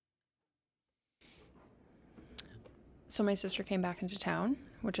So my sister came back into town,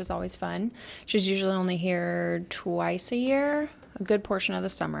 which is always fun. She's usually only here twice a year, a good portion of the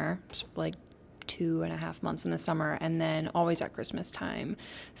summer, like 2.5 months in the summer, and then always at Christmas time.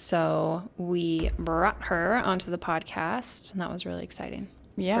 So we brought her onto the podcast, and that was really exciting.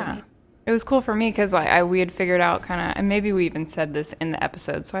 Yeah. It was cool for me because we had figured out kind of, and maybe we even said this in the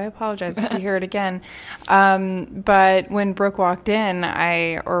episode, so I apologize if you hear it again. But when Brooke walked in,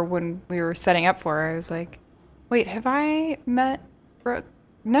 or when we were setting up for her, I was like, wait, have I met Brooke?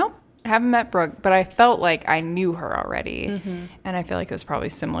 No, I haven't met Brooke, but I felt like I knew her already. Mm-hmm. And I feel like it was probably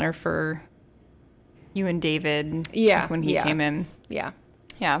similar for you and David when he came in. Yeah.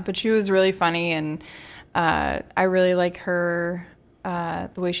 Yeah, but she was really funny, and I really like her,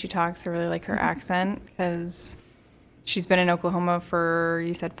 the way she talks. I really like her accent because she's been in Oklahoma for,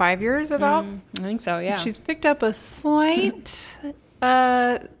 you said, 5 years about? I think so, yeah. She's picked up a slight,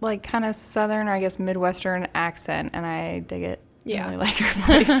 kind of southern, or I guess Midwestern accent, and I dig it. Yeah. I really like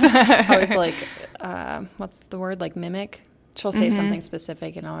her voice. I always like, what's the word, like mimic? She'll say something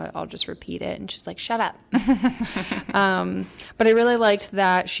specific, and I'll just repeat it, and she's like, shut up. But I really liked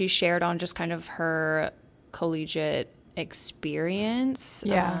that she shared on just kind of her collegiate experience.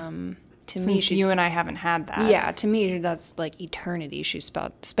 Yeah. To me, you and I haven't had that. Yeah, to me, that's like eternity she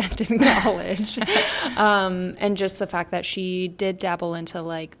spent in college. And just the fact that she did dabble into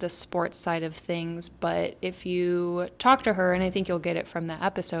like the sports side of things. But if you talk to her, and I think you'll get it from the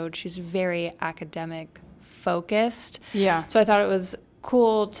episode, she's very academic focused. Yeah. So I thought it was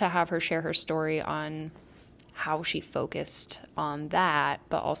cool to have her share her story on how she focused on that,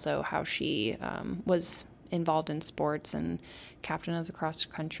 but also how she was involved in sports and captain of the cross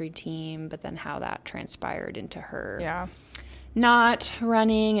country team, but then how that transpired into her not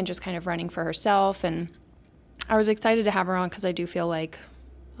running and just kind of running for herself. And I was excited to have her on because I do feel like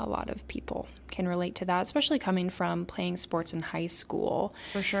a lot of people can relate to that, especially coming from playing sports in high school.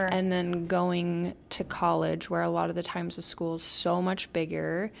 For sure. And then going to college where a lot of the times the school is so much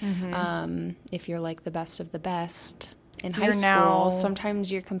bigger. Mm-hmm. If you're like the best of the best in high school,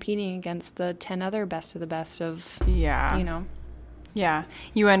 sometimes you're competing against the 10 other best of the best of, you know. Yeah.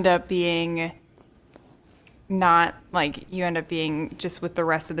 You end up being just with the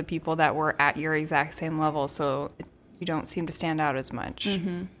rest of the people that were at your exact same level. So you don't seem to stand out as much.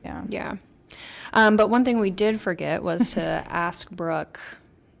 Mm-hmm. Yeah. Yeah. But one thing we did forget was to ask Brooke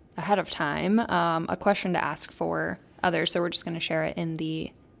ahead of time a question to ask for others. So we're just going to share it in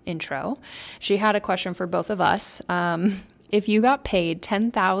the intro. She had a question for both of us. If you got paid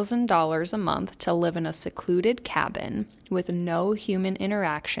 $10,000 a month to live in a secluded cabin with no human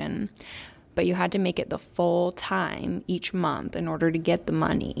interaction, but you had to make it the full time each month in order to get the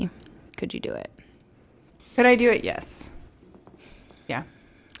money, could you do it? Could I do it? Yes. Yeah.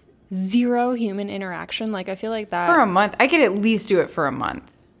 Zero human interaction? Like, I feel like that... For a month. I could at least do it for a month,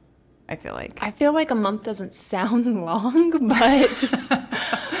 I feel like. I feel like a month doesn't sound long, but...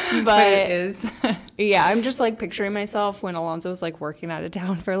 but it is. Yeah, I'm just like picturing myself when Alonzo was like working out of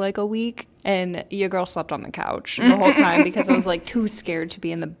town for like a week, and your girl slept on the couch the whole time because I was like too scared to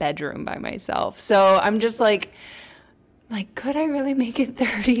be in the bedroom by myself. So I'm just like, could I really make it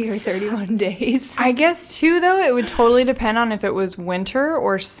 30 or 31 days? I guess, too, though, it would totally depend on if it was winter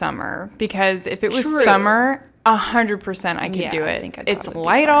or summer. Because if it was summer, 100% I could do it. I think it's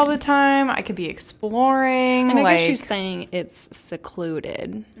light all the time. I could be exploring. And I guess she's saying it's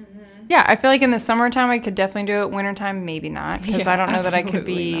secluded. Mm-hmm. Yeah, I feel like in the summertime I could definitely do it. Wintertime, maybe not. Because I don't know that I could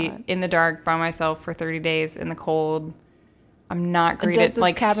be in the dark by myself for 30 days in the cold. I'm not great at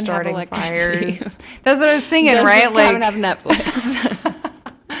like starting fires. That's what I was thinking, right? Does this cabin have Netflix?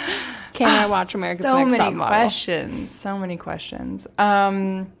 Can I watch America's Next Top Model? So many questions.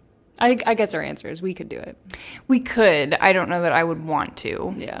 I guess our answer is we could do it. We could. I don't know that I would want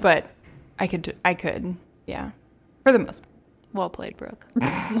to. Yeah. But I could. Yeah. For the most part. Well played, Brooke.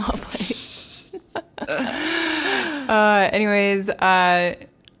 Well played. Anyways, is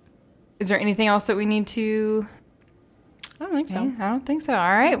there anything else that we need to... I don't think so. I don't think so. All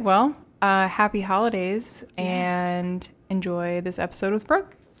right. Well, happy holidays and enjoy this episode with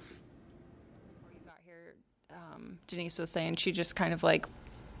Brooke. Before you got here, Denise was saying she just kind of like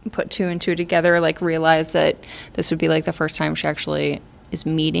put two and two together, like realized that this would be like the first time she actually is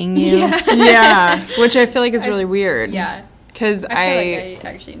meeting you. Yeah. Which I feel like is really weird. Yeah. Because I feel like I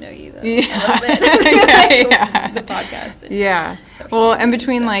actually know you though, a little bit. The podcast. And well, and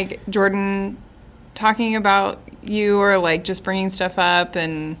between like Jordan talking about you or like just bringing stuff up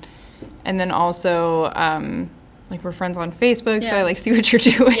and then also like we're friends on Facebook, so I like see what you're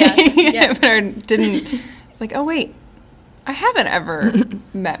doing. Yeah. But I didn't. It's like, oh wait, I haven't ever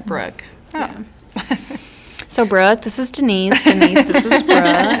met Brooke. Oh. Yeah. So, Brooke, this is Denise. Denise, this is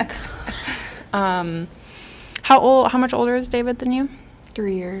Brooke. How much older is David than you?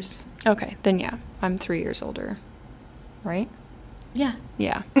 3 years. Okay, then yeah, I'm 3 years older, right? Yeah.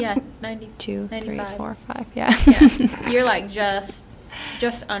 Yeah. Yeah. 90. 2, 3, 95. 4, 5. Yeah. Yeah. You're like just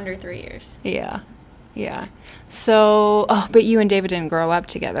under 3 years. Yeah. Yeah. So, but you and David didn't grow up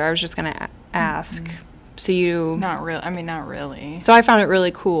together. I was just gonna ask. So you. Not really. I mean, not really. So I found it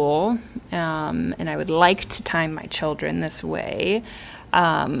really cool, and I would like to time my children this way.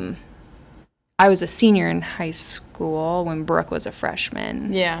 I was a senior in high school when Brooke was a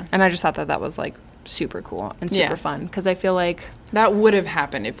freshman. Yeah. And I just thought that was like super cool and super fun because I feel like that would have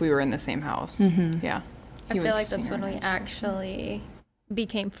happened if we were in the same house. Mm-hmm. Yeah. I feel like that's when we actually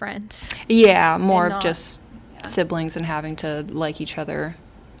became friends. Yeah, more And of not- just siblings and having to like each other,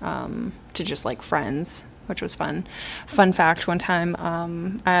 to just like friends, which was fun. Fun fact: one time,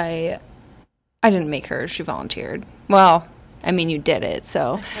 I didn't make her; she volunteered. Well, I mean, you did it,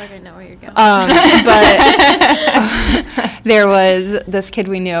 so. I feel like I know where you're going. But there was this kid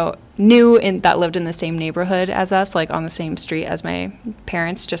we knew that lived in the same neighborhood as us, like on the same street as my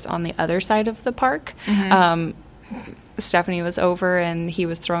parents, just on the other side of the park. Stephanie was over and he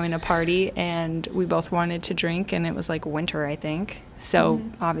was throwing a party and we both wanted to drink and it was like winter, I think. So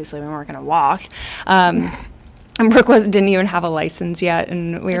obviously we weren't going to walk. And Brooke didn't even have a license yet,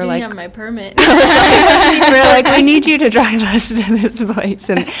 and we were like, I didn't have my permit. we were like, we need you to drive us to this place.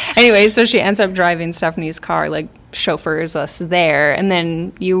 And anyway, so she ends up driving Stephanie's car, like chauffeurs us there. And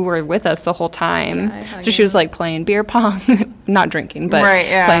then you were with us the whole time. Yeah, I hung So she was like playing beer pong, not drinking, but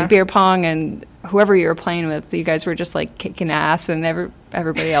playing beer pong. And whoever you were playing with, you guys were just like kicking ass. And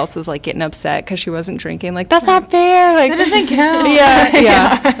everybody else was like getting upset because she wasn't drinking. Like, that's not fair. Like, That doesn't count.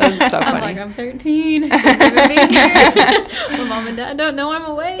 Yeah. That was so I'm funny. like, I'm 13. I shouldn't even be here. My mom and dad don't know I'm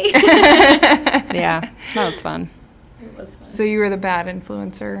away. Yeah, that was fun. It was fun. So you were the bad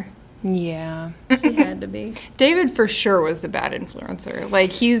influencer. Yeah. She had to be. David for sure was the bad influencer.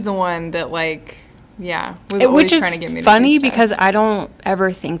 Like, he's the one that, like, was always Which is trying to get me to funny do stuff. because I don't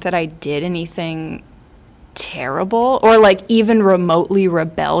ever think that I did anything terrible or like even remotely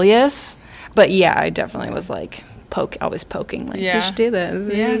rebellious. But yeah, I definitely was like always poking, like, you should do this,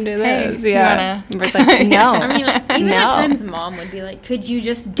 you should do this. Yeah. you But like, no. I mean, like, even No. at times mom would be like, could you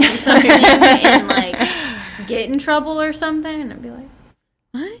just do something and like get in trouble or something? And I'd be like,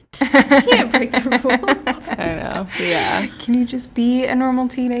 what? You can't break the rules. I know. Yeah. Can you just be a normal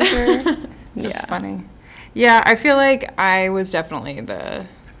teenager? That's Yeah. funny. Yeah, I feel like I was definitely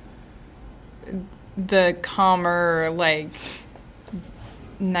the calmer, like,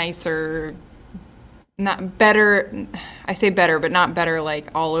 nicer, not better. I say better, but not better like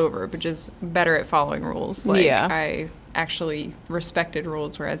all over, but just better at following rules. Like, Yeah. I actually respected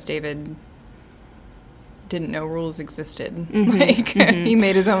rules, whereas David didn't know rules existed. Like, he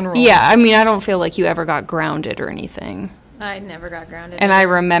made his own rules. Yeah, I mean, I don't feel like you ever got grounded or anything. I never got grounded. And I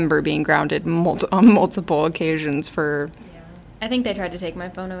remember being grounded on multiple occasions for I think they tried to take my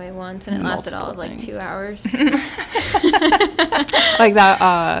phone away once, and it lasted all of like Multiple 2 hours. like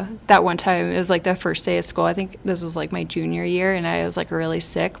that one time. It was like the first day of school. I think this was like my junior year, and I was like really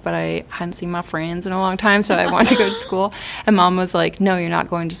sick, but I hadn't seen my friends in a long time, so I wanted to go to school. And Mom was like, "No, you're not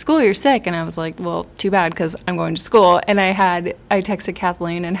going to school. You're sick." And I was like, "Well, too bad, because I'm going to school." And I texted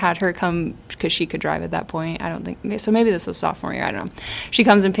Kathleen and had her come because she could drive at that point. I don't think so. Maybe this was sophomore year. I don't know. She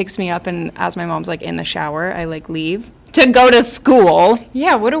comes and picks me up, and as my mom's like in the shower, I like leave to go to school.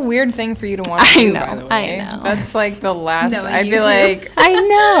 Yeah, what a weird thing for you to want to I do, know, by the way. I know. That's like the last, Knowing I'd you be too. like, I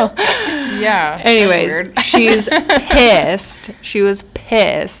know. yeah. that's Anyways, weird. she's pissed. She was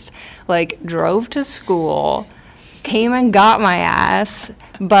pissed. Like, drove to school, came and got my ass.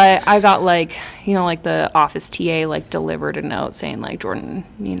 But I got like the office TA like delivered a note saying like, Jordan,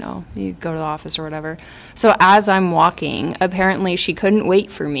 you go to the office or whatever. So as I'm walking, apparently she couldn't wait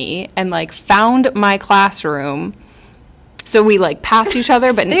for me and like found my classroom. So we like passed each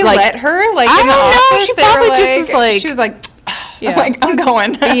other, but They like let her, like, I in the don't know, office? she They were probably just was like- she was like, Yeah. like, I'm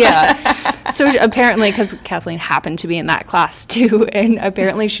going. Yeah. So apparently, because Kathleen happened to be in that class too, and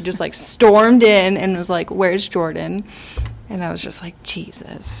apparently she just like stormed in and was like, "Where's Jordan?" And I was just like,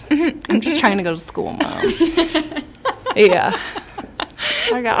 "Jesus, I'm just trying to go to school, Mom." Yeah.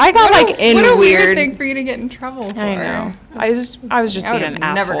 I got like in what a weird. thing for you to get in trouble for. I know. I was just I would being have an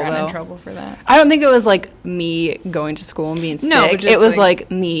never asshole gotten though. in trouble for that. I don't think it was like me going to school and being No, sick. but just, It was like-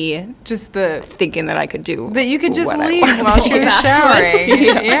 like me Just the thinking that I could do that you could just what I leave wanted. while she was That's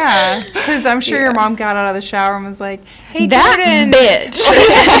showering. Yeah, because I'm sure your mom got out of the shower and was like, "Hey, Jordan." That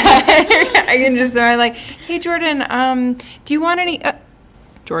bitch. I can just start like, "Hey, Jordan, do you want any?"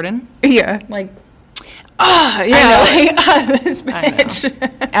 Jordan, Yeah. like, This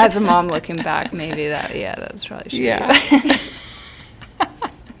bitch. As a mom looking back, maybe that's probably true. Yeah.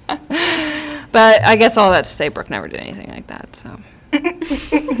 But I guess all that to say, Brooke never did anything like that, so.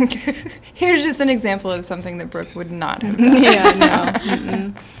 Here's just an example of something that Brooke would not have done. Yeah,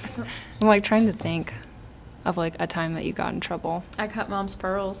 no. I'm like trying to think of like a time that you got in trouble. I cut mom's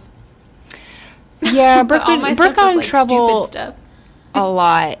pearls. Yeah, But all my Brooke stuff got was, in like, trouble stupid stuff. a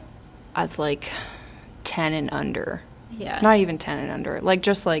lot as like 10 and under. Yeah. Not even 10 and under, like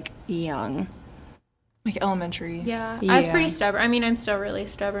just like young. Like elementary. Yeah. I was Yeah. pretty stubborn. I mean, I'm still really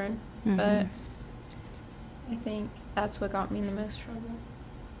stubborn, but I think that's what got me in the most trouble.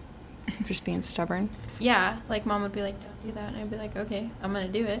 Just being stubborn. Yeah, like mom would be like, "Don't do that," and I'd be like, "Okay, I'm gonna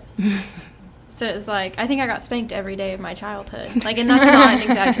do it." So it's like I think I got spanked every day of my childhood. Like, and that's not an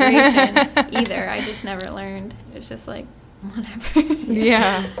exaggeration either. I just never learned. It's just like whatever.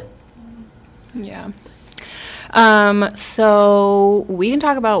 Yeah. Yeah. So we can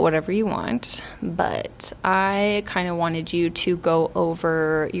talk about whatever you want, but I kind of wanted you to go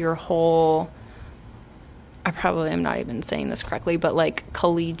over your whole, I probably am not even saying this correctly, but like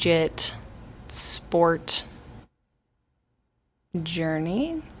collegiate sport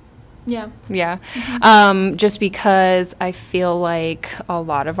journey. Yeah. Yeah. Just because I feel like a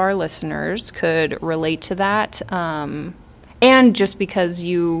lot of our listeners could relate to that. And just because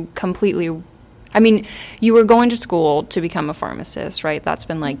you completely, I mean, you were going to school to become a pharmacist, right? That's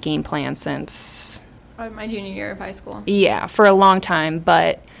been like game plan since, My junior year of high school. yeah, for a long time.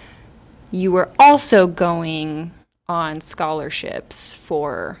 But you were also going on scholarships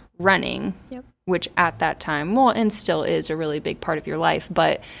for running, Yep. which at that time, well, and still is a really big part of your life,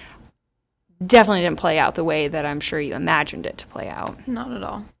 but definitely didn't play out the way that I'm sure you imagined it to play out. Not at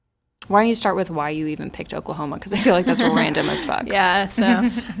all. Why don't you start with why you even picked Oklahoma? Because I feel like that's random as fuck. Yeah. So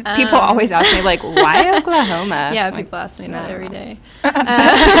People always ask me, like, why Oklahoma? Yeah, Like, people ask me that no. every day.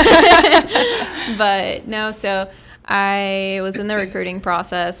 But no, so I was in the recruiting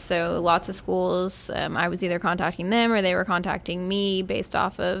process. So lots of schools, I was either contacting them or they were contacting me based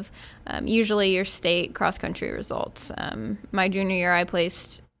off of usually your state cross country results. My junior year, I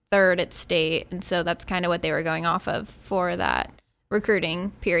placed third at state. And so that's kind of what they were going off of for that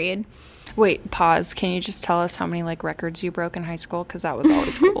recruiting period. Wait, pause. Can you just tell us how many, like, records you broke in high school? Because that was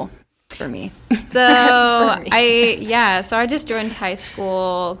always cool for me. So so I just joined high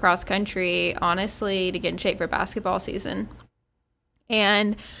school cross country, honestly, to get in shape for basketball season.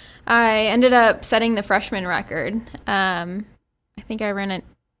 And I ended up setting the freshman record. I think I ran it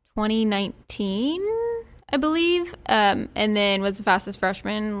 2019, I believe, and then was the fastest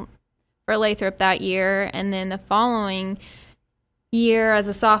freshman for Lathrop that year. And then the following year as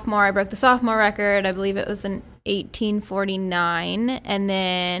a sophomore, I broke the sophomore record. I believe it was an 18:49, and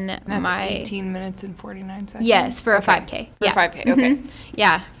then That's 18 minutes and 49 seconds? Yes, for a 5K. For Yeah. 5K, okay.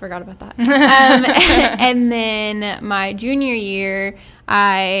 Yeah, forgot about that. And then my junior year,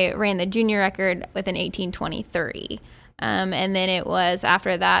 I ran the junior record with an 18:23. And then it was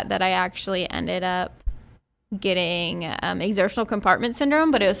after that I actually ended up getting exertional compartment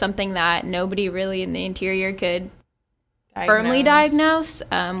syndrome, but it was something that nobody really in the interior could firmly diagnose.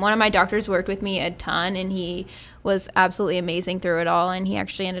 One of my doctors worked with me a ton, and he was absolutely amazing through it all, and he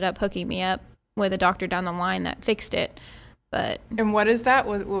actually ended up hooking me up with a doctor down the line that fixed it. But And what is that?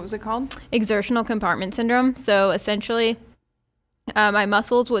 What was it called? exertional compartment syndrome. So essentially, my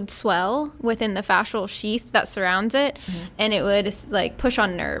muscles would swell within the fascial sheath that surrounds it, and it would like push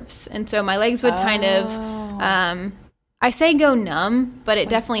on nerves. And so my legs would kind of, I say go numb, but it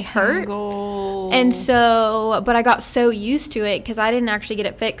definitely hurt. And so, but I got so used to it because I didn't actually get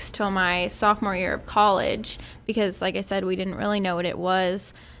it fixed till my sophomore year of college because, like I said, we didn't really know what it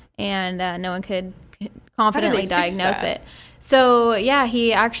was, and no one could confidently diagnose it. So yeah,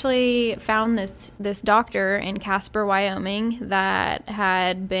 he actually found this doctor in Casper, Wyoming, that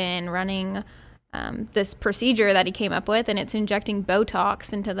had been running this procedure that he came up with, and it's injecting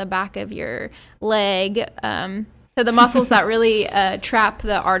Botox into the back of your leg. So the muscles that really trap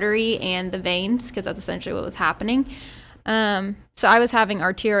the artery and the veins, because that's essentially what was happening. So I was having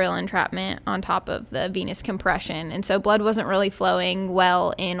arterial entrapment on top of the venous compression, and so blood wasn't really flowing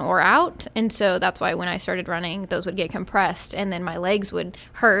well in or out, and so that's why when I started running, those would get compressed, and then my legs would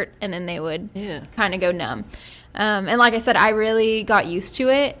hurt, and then they would kind of go numb. And like I said, I really got used to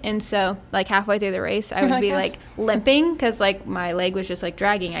it, and so like halfway through the race, I would be like limping because like my leg was just like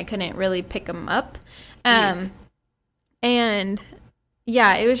dragging. I couldn't really pick them up. And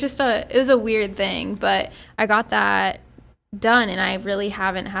yeah, it was a weird thing, but I got that done, and I really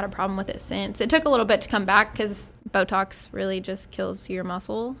haven't had a problem with it since. It took a little bit to come back because Botox really just kills your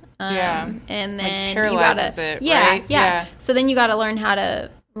muscle. Yeah. And Like, then paralyzes you gotta, it, yeah, right? yeah, Yeah. So then you got to learn how to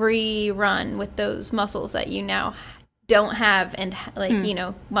rerun with those muscles that you now don't have, and like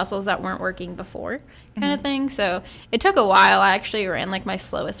muscles that weren't working before, kind of thing. So it took a while. I actually ran like my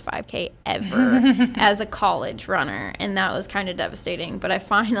slowest 5K ever as a college runner, and that was kind of devastating. But I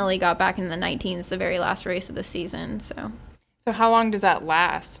finally got back into the 19s, the very last race of the season. So how long does that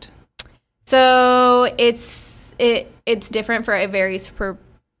last? So it's different it varies from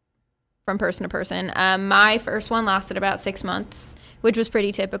person to person. My first one lasted about 6 months, which was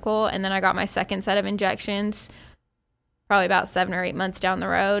pretty typical, and then I got my second set of injections probably about 7 or 8 months down the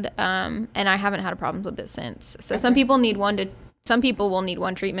road, and I haven't had a problem with it since. So some people will need one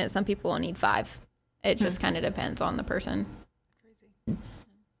treatment, some people will need 5. It just kind of depends on the person.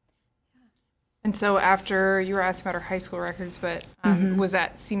 And so after, you were asking about our high school records, but was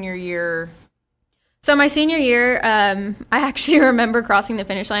that senior year? So my senior year, I actually remember crossing the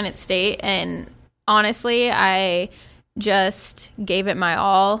finish line at state, and honestly, I just gave it my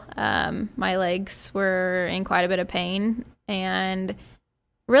all. My legs were in quite a bit of pain, and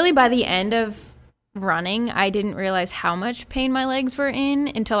really by the end of running, I didn't realize how much pain my legs were in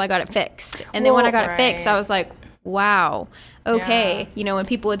until I got it fixed. And then when I got it fixed, I was like, wow, okay. Yeah. When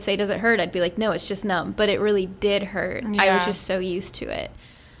people would say, does it hurt? I'd be like, no, it's just numb. But it really did hurt. Yeah. I was just so used to it.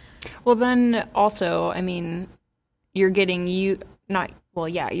 Well, then also, I mean, you're getting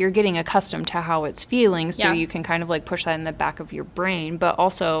accustomed to how it's feeling, so you can kind of like push that in the back of your brain. But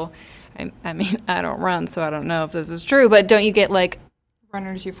also, I mean, I don't run, so I don't know if this is true, but don't you get like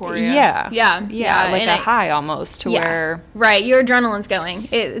runner's euphoria? Yeah, like a high almost to where... Right, your adrenaline's going.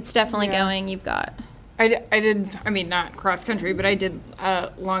 It's definitely going. You've got... I did, I mean, not cross country, but I did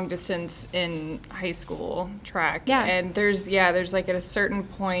long distance in high school track. Yeah. And there's like at a certain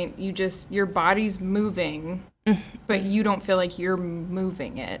point, your body's moving, but you don't feel like you're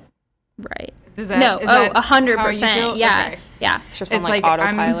moving it. Right. Is that 100%. Yeah. Okay. Yeah. It's just on like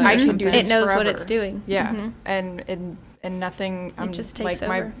autopilot. I can do this It knows forever. what it's doing. Yeah. And nothing. It just takes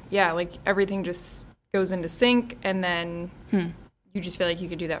like over. like everything just goes into sync, and then you just feel like you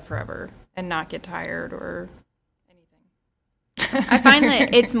could do that forever and not get tired or anything. I find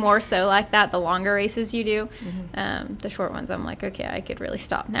that it's more so like that the longer races you do. The short ones, I'm like, okay, I could really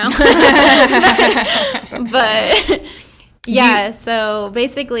stop now. But yeah, so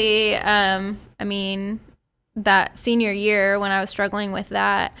basically, I mean, that senior year when I was struggling with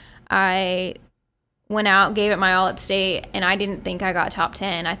that, I went out, gave it my all at state, and I didn't think I got top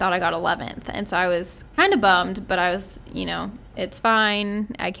 10. I thought I got 11th. And so I was kind of bummed, but I was, it's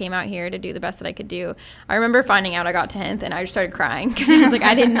fine. I came out here to do the best that I could do. I remember finding out I got 10th, and I just started crying because I was like,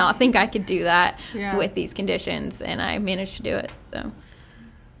 I did not think I could do that with these conditions, and I managed to do it. So.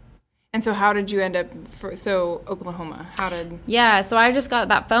 And so how did you end up, Oklahoma, Yeah, so I just got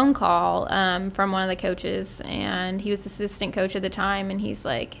that phone call from one of the coaches, and he was the assistant coach at the time, and he's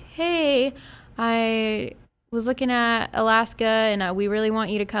like, hey, I was looking at Alaska, and we really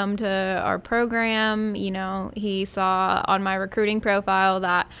want you to come to our program. He saw on my recruiting profile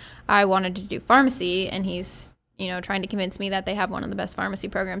that I wanted to do pharmacy, and he's, trying to convince me that they have one of the best pharmacy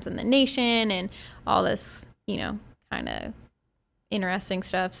programs in the nation and all this, kind of interesting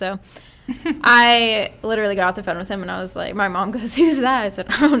stuff. So I literally got off the phone with him, and I was like, my mom goes, who's that? I said,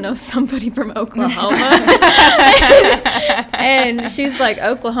 I don't know, somebody from Oklahoma. And she's like,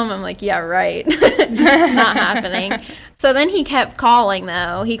 Oklahoma? I'm like, yeah, right. Not happening. So then he kept calling,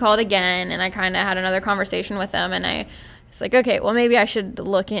 though. He called again, and I kind of had another conversation with him, and I was like, okay, well, maybe I should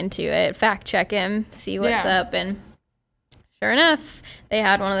look into it, fact check him, see what's up. And sure enough, they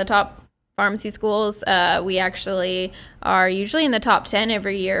had one of the top pharmacy schools. We actually are usually in the top 10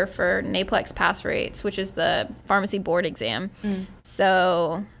 every year for NAPLEX pass rates, which is the pharmacy board exam.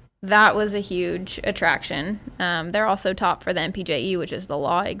 So that was a huge attraction. They're also top for the MPJE, which is the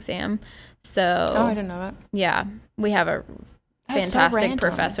law exam. So I didn't know that. Yeah, we have a fantastic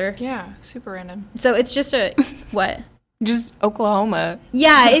professor. Yeah, super random. So it's just what? Just Oklahoma.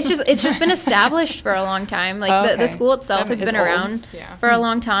 Yeah, it's just been established for a long time. Like the school itself has been around for a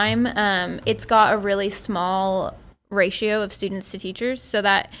long time. It's got a really small ratio of students to teachers, so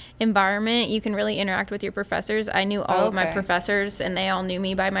that environment you can really interact with your professors. I knew all of my professors, and they all knew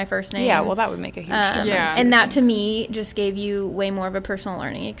me by my first name. Yeah, well, that would make a huge difference. Yeah. And that to me just gave you way more of a personal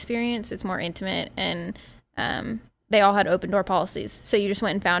learning experience. It's more intimate, and they all had open door policies. So you just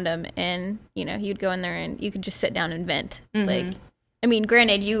went and found them, and you'd go in there and you could just sit down and vent. Like, I mean,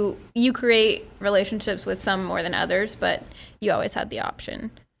 granted, you create relationships with some more than others, but you always had the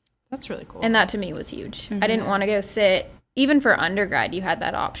option. That's really cool. And that to me was huge. I didn't want to go sit, even for undergrad, you had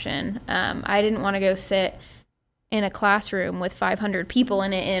that option. I didn't want to go sit in a classroom with 500 people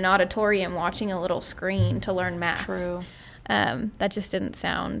in it in an auditorium watching a little screen to learn math. True. That just didn't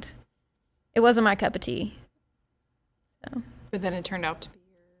sound, it wasn't my cup of tea. So. But then it turned out to be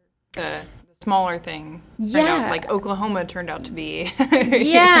the smaller thing. Yeah. Like Oklahoma turned out to be.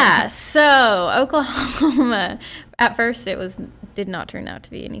 Yeah. So Oklahoma, at first did not turn out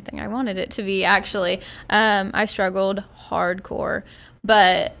to be anything I wanted it to be, actually. I struggled hardcore.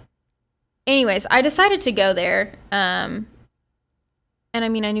 But anyways, I decided to go there. And I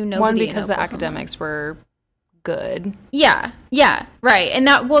mean, I knew nobody. One, because in the academics were good. Yeah, right. And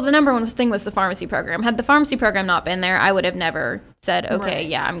the number one thing was the pharmacy program. Had the pharmacy program not been there, I would have never said, okay, right.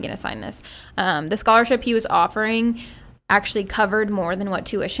 Yeah, I'm going to sign this. The scholarship he was offering actually covered more than what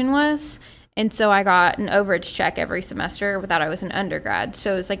tuition was. And so I got an overage check every semester that I was an undergrad.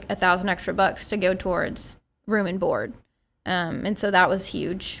 So it was like $1,000 extra to go towards room and board. And so that was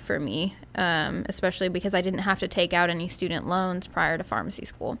huge for me, especially because I didn't have to take out any student loans prior to pharmacy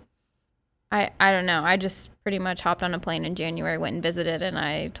school. I don't know. I just pretty much hopped on a plane in January, went and visited, and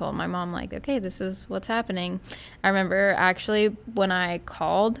I told my mom, like, okay, this is what's happening. I remember actually when I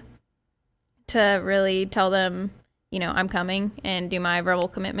called to really tell them, I'm coming and do my verbal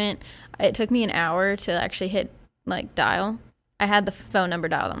commitment, it took me an hour to actually hit, like, dial. I had the phone number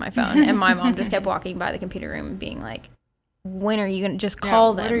dialed on my phone, and my mom just kept walking by the computer room and being like, when are you going to just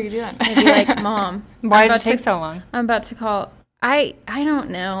call them? What are you doing? I'd be like, Mom. Why did it take so long? I'm about to call. I don't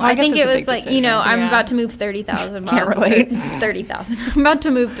know. Well, I think it was like, decision. I'm about to move 30,000 miles. Can't relate. 30,000. I'm about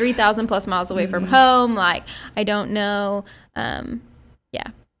to move 3,000 plus miles away from home. Like, I don't know. Yeah.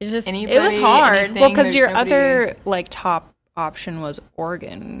 It's just, Anybody, it was hard. anything, Well, because there's your nobody- other, like, top option was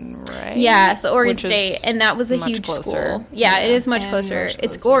Oregon, right? Yeah, so Oregon Which is State, and that was a much huge closer. school. Yeah, it is much And closer. much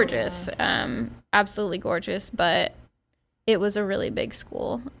It's closer, gorgeous. Absolutely gorgeous, but it was a really big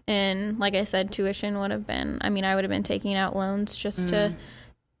school. And like I said, tuition would have been, I would have been taking out loans just to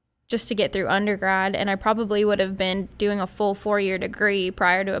get through undergrad, and I probably would have been doing a full 4-year degree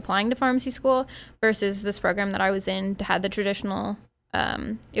prior to applying to pharmacy school versus this program that I was in had the traditional,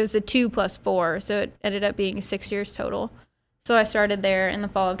 it was a 2+4, so it ended up being 6 years total. So I started there in the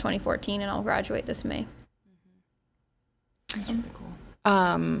fall of 2014, and I'll graduate this May. That's really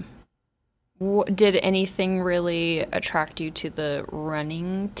cool. Did anything really attract you to the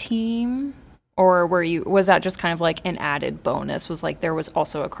running team? Or was that just kind of like an added bonus? Was like there was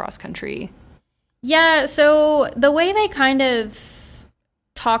also a cross country? Yeah, so the way they kind of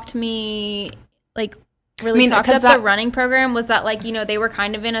talked me, like really talked up the running program was that, like, they were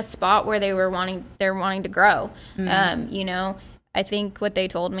kind of in a spot where they're wanting to grow. I think what they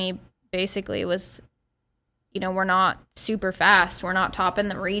told me basically was, we're not super fast. We're not top in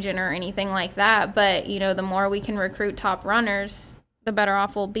the region or anything like that. But, the more we can recruit top runners, the better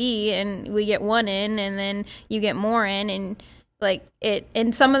off we'll be. And we get one in, and then you get more in. And, like,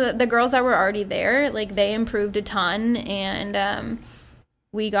 and some of the girls that were already there, like, they improved a ton. And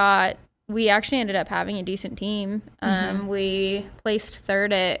we actually ended up having a decent team. We placed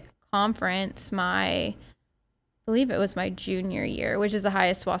third at conference I believe it was my junior year, which is the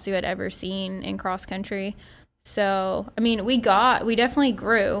highest SWOSU had ever seen in cross country. So, we definitely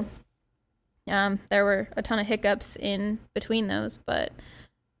grew. There were a ton of hiccups in between those, but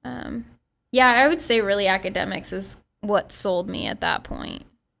I would say really academics is what sold me at that point.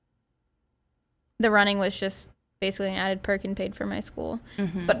 The running was just basically an added perk and paid for my school.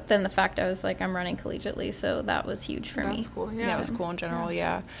 But then the fact I was like, I'm running collegiately, so that was huge for me. That's cool. Yeah, that was cool in general.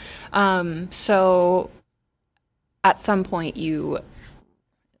 Yeah. So at some point you,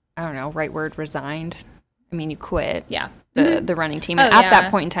 I don't know, right word, resigned. You quit. Yeah. The running team. And at that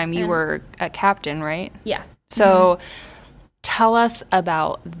point in time, you were a captain, right? Yeah. So tell us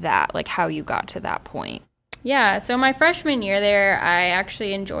about that, like how you got to that point. Yeah. So my freshman year there, I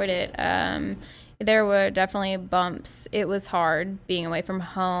actually enjoyed it. There were definitely bumps. It was hard being away from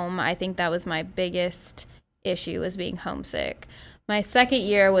home. I think that was my biggest issue, was being homesick. My second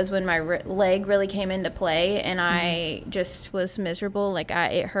year was when my leg really came into play, and I just was miserable. Like,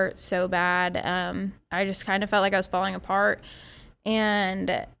 it hurt so bad. I just kind of felt like I was falling apart,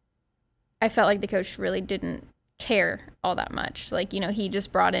 and I felt like the coach really didn't care all that much. Like, he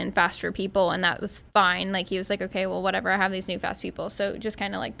just brought in faster people, and that was fine. Like, he was like, okay, well, whatever, I have these new fast people. So just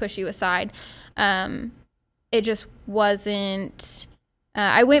kind of like push you aside. It just wasn't,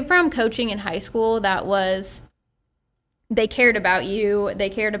 I went from coaching in high school that was, they cared about you. They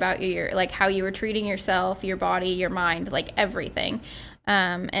cared about your, like, how you were treating yourself, your body, your mind, like everything.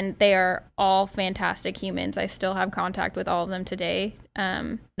 And they are all fantastic humans. I still have contact with all of them today.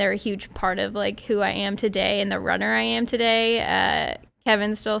 They're a huge part of, like, who I am today and the runner I am today.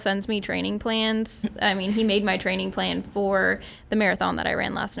 Kevin still sends me training plans. I mean, he made my training plan for the marathon that I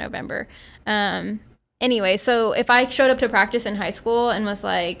ran last November. Anyway, so if I showed up to practice in high school and was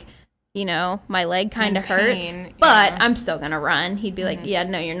like, you know, my leg kind of hurts, but I'm still going to run, he'd be like, yeah,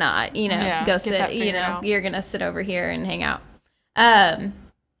 no, you're not. You know, go sit, you know, you're going to sit over here and hang out.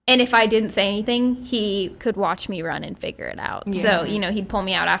 And if I didn't say anything, he could watch me run and figure it out. Yeah. So, you know, he'd pull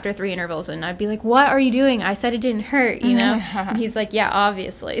me out after 3 intervals and I'd be like, what are you doing? I said it didn't hurt, you know? And he's like, yeah,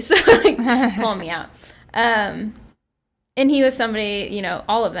 obviously. So, like, pull me out. And he was somebody, you know,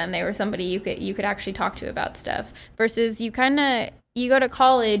 all of them, they were somebody you could actually talk to about stuff. Versus you go to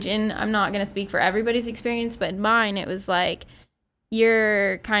college, and I'm not going to speak for everybody's experience, but mine, it was like,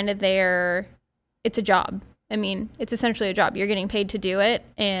 you're kind of there, it's a job. I mean, it's essentially a job. You're getting paid to do it.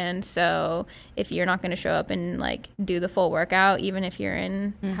 And so if you're not going to show up and like do the full workout, even if you're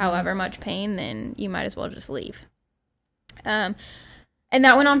in however much pain, then you might as well just leave. And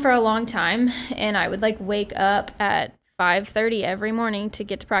that went on for a long time. And I would like wake up at 5:30 every morning to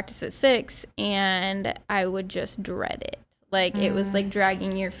get to practice at 6. And I would just dread it. Like it was like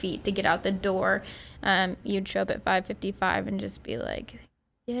dragging your feet to get out the door. You'd show up at 5:55 and just be like,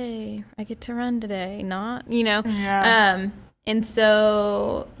 yay, I get to run today, not, you know? Yeah. And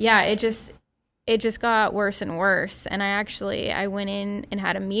so, yeah, it just got worse and worse. And I went in and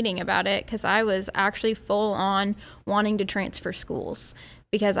had a meeting about it because I was actually full on wanting to transfer schools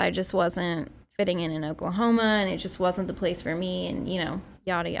because I just wasn't fitting in Oklahoma and it just wasn't the place for me and, you know,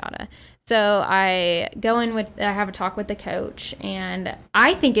 yada, yada. So I have a talk with the coach and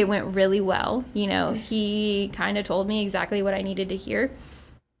I think it went really well. You know, he kind of told me exactly what I needed to hear.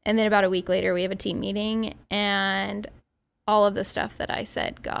 And then about a week later, we have a team meeting, and all of the stuff that I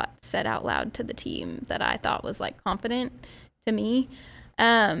said got said out loud to the team that I thought was, like, confident to me.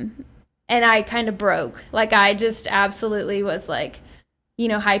 And I kind of broke. Like, I just absolutely was, like, you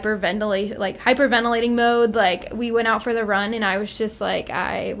know, hyperventilating mode. Like, we went out for the run, and I was just, like,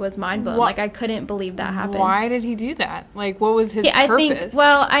 I was mind blown. Like, I couldn't believe that happened. Why did he do that? Like, what was his purpose?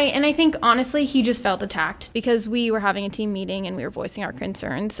 I think, honestly, he just felt attacked because we were having a team meeting and we were voicing our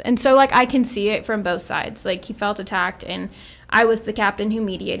concerns. And so, like, I can see it from both sides. Like, he felt attacked, and I was the captain who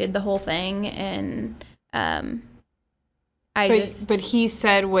mediated the whole thing, and But he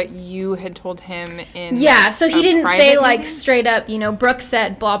said what you had told him in so he didn't say like meeting? Straight up, you know, Brooke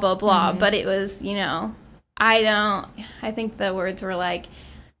said blah blah blah, but it was, you know, I think the words were like,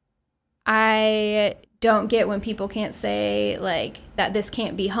 I don't get when people can't say like that this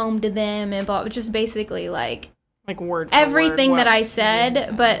can't be home to them and blah, just basically like word for everything word, that I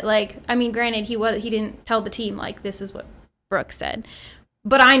said, but like, I mean, granted he didn't tell the team like this is what Brooke said.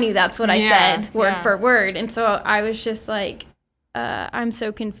 But I knew that's what I said, word for word. And so I was just like, I'm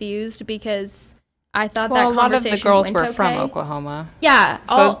so confused because I thought that conversation went okay. A lot of the girls were from Oklahoma. Yeah.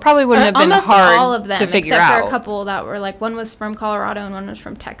 So it probably wouldn't have been hard all of them, to figure except out. for a couple that were like, one was from Colorado and one was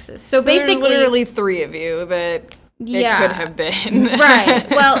from Texas. So there's basically literally 3 of you that it could have been. Right.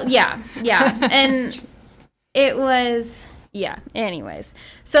 Well, yeah. And it was... Yeah, anyways.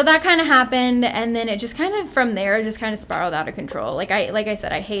 So that kind of happened, and then it just kind of, from there, just kind of spiraled out of control. Like I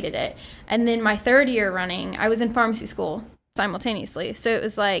said, I hated it. And then my 3rd year running, I was in pharmacy school simultaneously. So it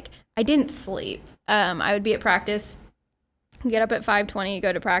was like, I didn't sleep. I would be at practice, get up at 5:20,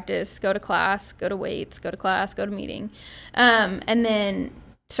 go to practice, go to class, go to weights, go to class, go to meeting, and then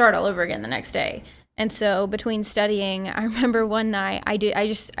start all over again the next day. And so between studying, I remember one night I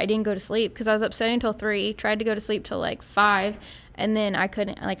didn't go to sleep because I was up studying until 3, tried to go to sleep till like 5, and then I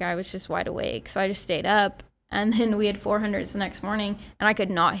couldn't, like I was just wide awake. So I just stayed up, and then we had 400s the next morning, and I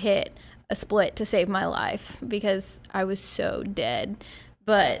could not hit a split to save my life because I was so dead.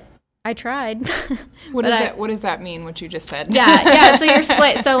 But I tried. What does that mean, what you just said? Yeah, so your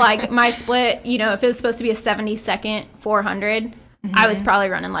split, so like my split, you know, if it was supposed to be a 70-second 400, I was probably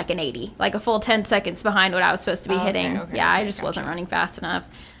running like an 80, like a full 10 seconds behind what I was supposed to be hitting. Okay, I just wasn't running fast enough.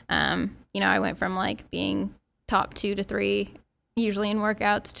 You know, I went from like being top 2 to 3 usually in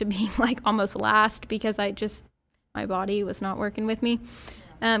workouts to being like almost last because my body was not working with me.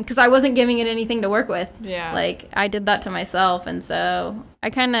 Because I wasn't giving it anything to work with. Yeah. Like, I did that to myself, and so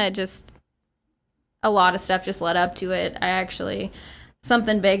I kind of just, a lot of stuff just led up to it.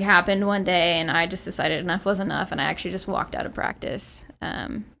 Something big happened one day, and I just decided enough was enough, and I actually just walked out of practice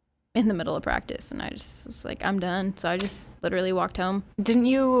in the middle of practice, and I just was like, I'm done. So I just literally walked home.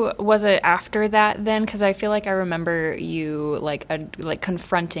 Was it after that then? Because I feel like I remember you, like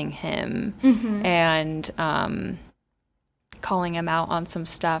confronting him and calling him out on some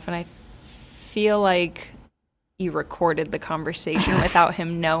stuff, and I feel like you recorded the conversation without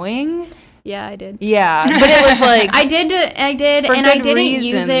him knowing. Yeah, I did. Yeah, but it was like I did, for and I good didn't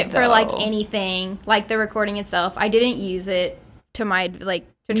use reason, it for like though. anything, like the recording itself. I didn't use it to try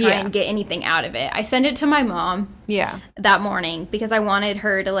Yeah. and get anything out of it. I sent it to my mom yeah, that morning because I wanted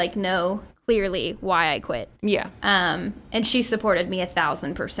her to like know clearly why I quit. yeah, And she supported me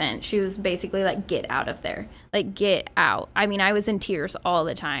 1,000%. She was basically like, get out of there. Like, get out. I mean, I was in tears all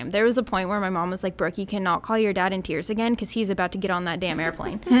the time. There was a point where my mom was like, Brooke, you cannot call your dad in tears again because he's about to get on that damn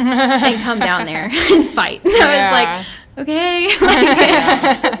airplane and come down there and fight. And I was like, okay.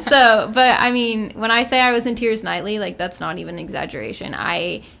 So, but I mean, when I say I was in tears nightly, like, that's not even an exaggeration.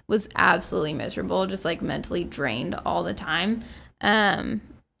 I was absolutely miserable, just like mentally drained all the time.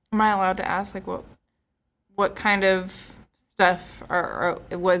 Am I allowed to ask, like, what kind of stuff or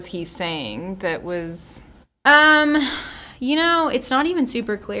was he saying that was... It's not even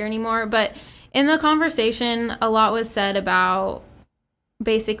super clear anymore, but in the conversation, a lot was said about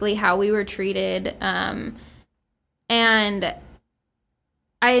basically how we were treated. And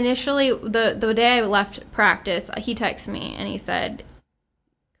I initially, the day I left practice, he texted me and he said,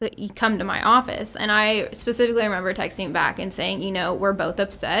 you come to my office. And I specifically remember texting back and saying, we're both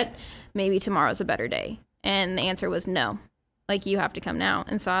upset. Maybe tomorrow's a better day. And the answer was no. Like, you have to come now.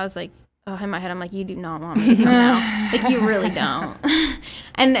 And so I was like, in my head, I'm like, you do not want me to come now. Like, you really don't.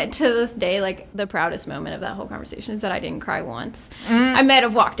 And to this day, like, the proudest moment of that whole conversation is that I didn't cry once. I might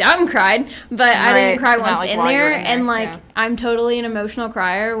have walked out and cried, but I didn't cry once like in while you there. were in there, And, like, yeah. I'm totally an emotional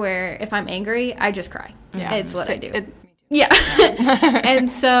crier where if I'm angry, I just cry. Yeah. It's what I do. Me too. Yeah. And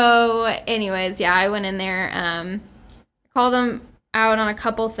so, anyways, yeah, I went in there, called him out on a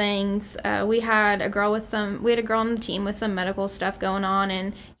couple things. We had a girl on the team with some medical stuff going on,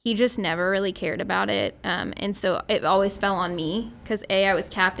 and he just never really cared about it. And so it always fell on me because A, I was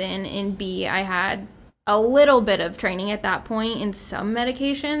captain, and B, I had a little bit of training at that point in some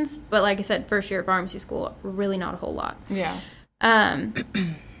medications. But like I said, first year of pharmacy school, really not a whole lot. Yeah.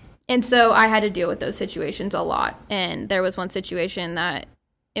 And so I had to deal with those situations a lot. And there was one situation that,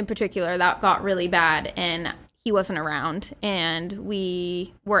 in particular, that got really bad, and he wasn't around. And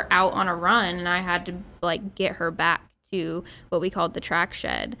we were out on a run, and I had to, like, get her back to what we called the track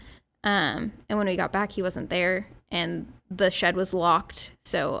shed. And when we got back, he wasn't there, and the shed was locked.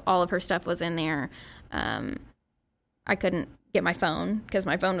 So all of her stuff was in there. I couldn't get my phone because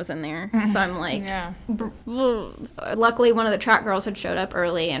my phone was in there. So I'm like, Yeah. Luckily one of the track girls had showed up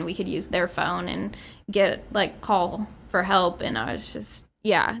early and we could use their phone and call for help. And I was just,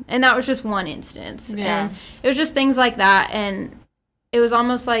 and that was just one instance. Yeah. And it was just things like that. And it was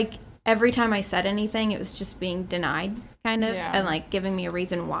almost like every time I said anything, it was just being denied kind of, Yeah. and like giving me a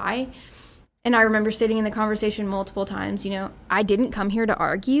reason why. And I remember sitting in the conversation multiple times, I didn't come here to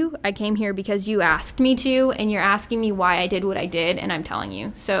argue. I came here because you asked me to, and you're asking me why I did what I did, and I'm telling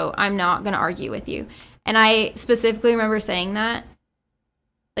you. So I'm not going to argue with you. And I specifically remember saying that,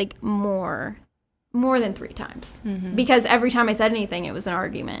 like, more than 3 times. Mm-hmm. Because every time I said anything, it was an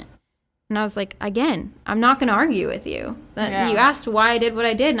argument. And I was like, again, I'm not going to argue with you. You asked why I did what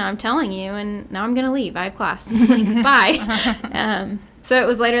I did, and I'm telling you, and now I'm going to leave. I have class. Like, bye. So it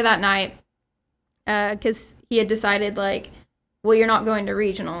was later that night. Because he had decided, like, well, you're not going to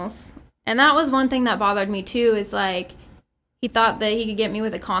regionals. And that was one thing that bothered me, too, is, like, he thought that he could get me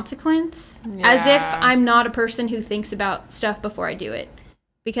with a consequence. Yeah. As if I'm not a person who thinks about stuff before I do it.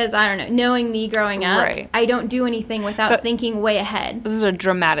 Because, I don't know, knowing me growing up, Right. I don't do anything without thinking way ahead. This is a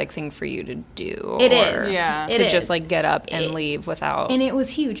dramatic thing for you to do. It or is. Yeah. It to is. just, like, get up and leave without... And it was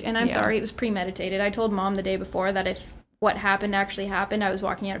huge. And I'm Yeah. sorry, it was premeditated. I told Mom the day before that if what happened actually happened, I was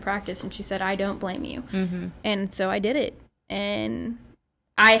walking out of practice, and she said, I don't blame you. Mm-hmm. And so I did it. And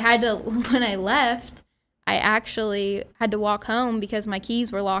I had to, when I left, I actually had to walk home because my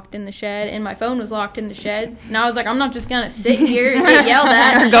keys were locked in the shed and my phone was locked in the shed. And I was like, I'm not just going to sit here and get yelled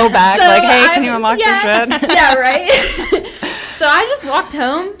at. Or go back, So like, hey, can you unlock the shed? Yeah, right? So I just walked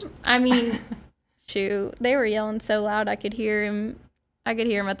home. I mean, shoot, they were yelling so loud I could hear him. I could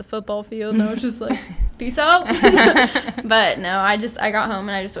hear him at the football field, and I was just like, peace out. But no, I got home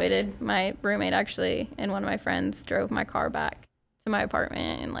and I just waited. My roommate actually and one of my friends drove my car back to my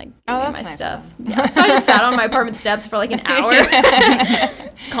apartment and, like, gave me my nice stuff. Yeah, so I just sat on my apartment steps for like an hour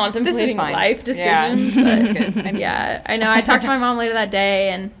contemplating fine. life decisions. Yeah. But yeah, I know. I talked to my mom later that day,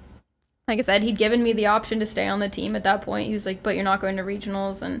 and like I said, he'd given me the option to stay on the team at that point. He was like, but you're not going to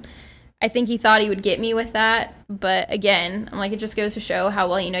regionals. And I think he thought he would get me with that. But again, I'm like, it just goes to show how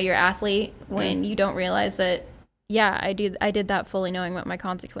well you know your athlete when you don't realize that, I did that fully knowing what my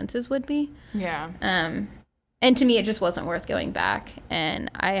consequences would be. Yeah. And to me, it just wasn't worth going back. And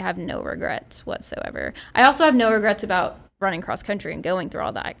I have no regrets whatsoever. I also have no regrets about running cross country and going through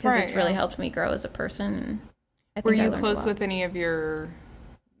all that, because it's really helped me grow as a person. And I think were you close with any of the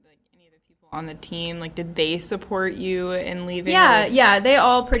people on the team? Like, did they support you in leaving? Yeah, they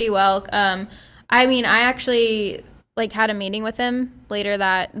all pretty well. I mean, I actually like had a meeting with them later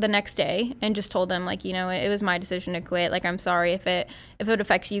the next day and just told them, like, you know, it was my decision to quit. Like, I'm sorry if it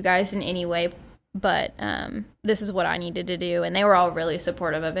affects you guys in any way, but this is what I needed to do. And they were all really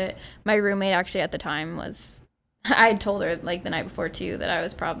supportive of it. My roommate actually at the time I had told her like the night before too that I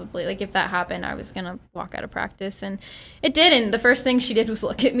was probably like, if that happened, I was gonna walk out of practice, and it did. And the first thing she did was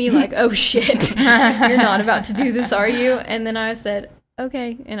look at me like, oh shit, you're not about to do this, are you? And then I said,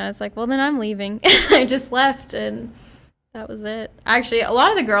 okay. And I was like, well, then I'm leaving. I just left, and that was it. Actually, a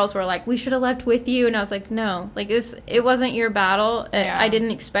lot of the girls were like, we should have left with you. And I was like, no, like it wasn't your battle. Yeah. I didn't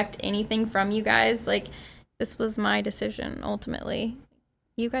expect anything from you guys. Like, this was my decision ultimately.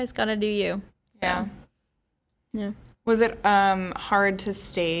 You guys got to do you. Yeah. Yeah. Was it hard to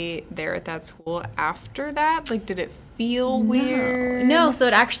stay there at that school after that? Like, did it feel weird? No, so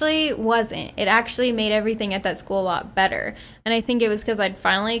it actually wasn't. It actually made everything at that school a lot better. And I think it was because I'd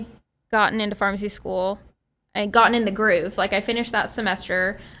finally gotten into pharmacy school. I'd gotten in the groove. Like, I finished that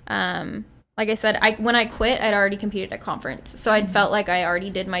semester. Like I said, when I quit, I'd already competed at conference. So I'd felt like I already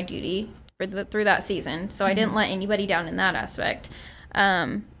did my duty through that season. So I didn't let anybody down in that aspect.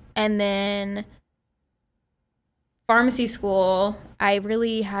 And then pharmacy school, I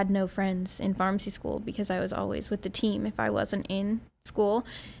really had no friends in pharmacy school because I was always with the team if I wasn't in school.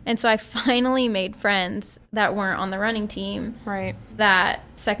 And so I finally made friends that weren't on the running team that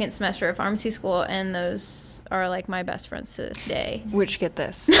second semester of pharmacy school, and those are like my best friends to this day. Which, get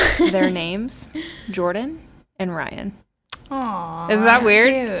this, their names, Jordan and Ryan. Aww. Is that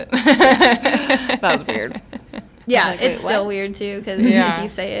weird? Yeah. That was weird. Yeah, like, it's still what? weird too, because if you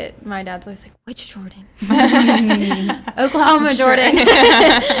say it, my dad's always like, which Jordan? Oklahoma Jordan.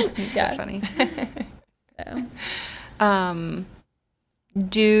 So funny. So.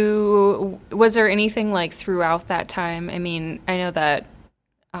 Was there anything like throughout that time? I mean, I know that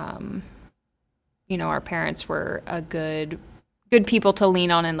you know, our parents were a good people to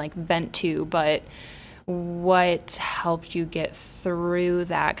lean on and like vent to, but what helped you get through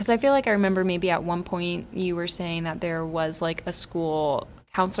that? Because I feel like I remember maybe at one point you were saying that there was like a school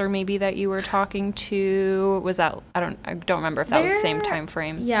counselor maybe that you were talking to. Was that, I don't remember if that was the same time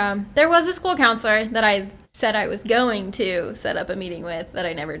frame. Yeah, there was a school counselor that I said I was going to set up a meeting with that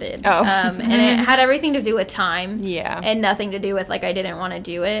I never did. And it had everything to do with time. Yeah. And nothing to do with like I didn't want to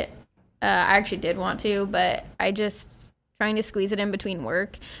do it. I actually did want to, but I just trying to squeeze it in between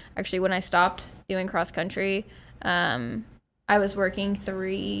work. Actually, when I stopped doing cross country, I was working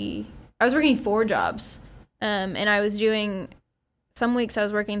 4 jobs. And I was doing, some weeks I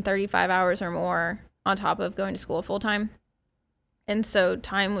was working 35 hours or more on top of going to school full time. And so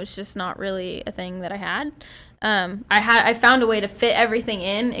time was just not really a thing that I had. I found a way to fit everything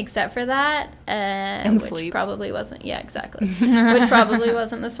in except for that, and which sleep. Probably wasn't. Yeah, exactly. Which probably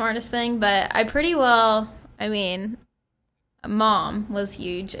wasn't the smartest thing, but I pretty well. I mean, Mom was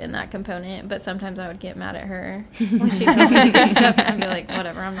huge in that component, but sometimes I would get mad at her when she told me to do stuff, and I'd be like,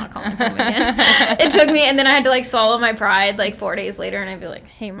 whatever, I'm not calling home again. It took me, and then I had to like swallow my pride like 4 days later, and I'd be like,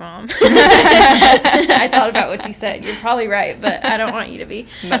 hey, Mom, I thought about what you said. You're probably right, but I don't want you to be.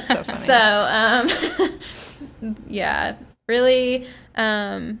 That's so funny. So, yeah, really,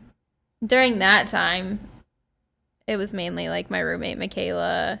 during that time, it was mainly like my roommate,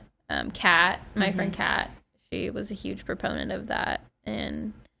 Michaela, Kat, my friend Kat. She was a huge proponent of that,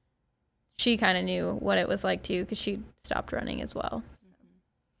 and she kind of knew what it was like too, because she stopped running as well.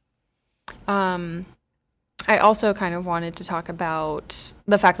 I also kind of wanted to talk about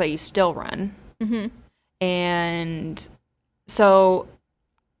the fact that you still run. Mm-hmm. And so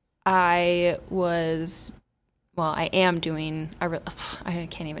I am doing, I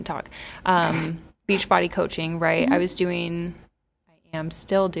can't even talk, Beachbody coaching, right? Mm-hmm. I am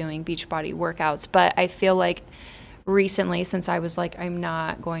still doing Beachbody workouts, but I feel like recently, since I was like, I'm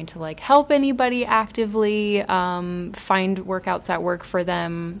not going to like help anybody actively find workouts that work for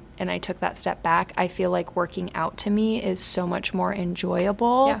them, and I took that step back, I feel like working out to me is so much more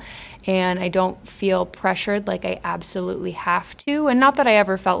enjoyable, and I don't feel pressured like I absolutely have to. And not that I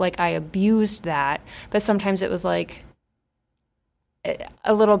ever felt like I abused that, but sometimes it was like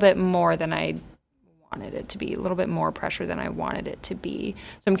a little bit more than I wanted it to be, a little bit more pressure than I wanted it to be.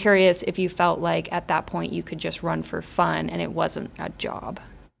 So I'm curious if you felt like at that point you could just run for fun and it wasn't a job.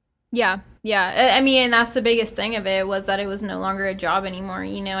 Yeah. I mean, and that's the biggest thing of it, was that it was no longer a job anymore.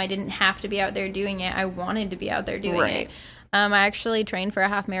 You know, I didn't have to be out there doing it. I wanted to be out there doing it. I actually trained for a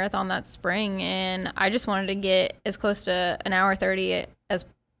half marathon that spring, and I just wanted to get as close to an hour 30 as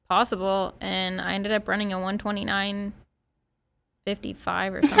possible, and I ended up running a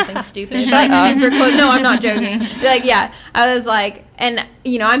 1:29:55 or something stupid, like super close. No, I'm not joking. Like, yeah, I was like, and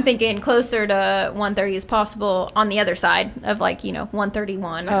I'm thinking closer to 1:30 as possible on the other side of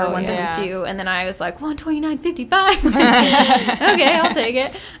 1:31 or 1:32, and then I was like 1:29:55. Okay, I'll take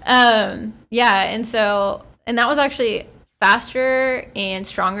it. And that was actually faster and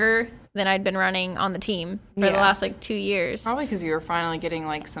stronger than I'd been running on the team for the last 2 years. Probably because you were finally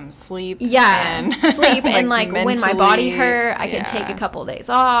getting some sleep. Yeah, and sleep and when my body hurt, I could yeah. take a couple days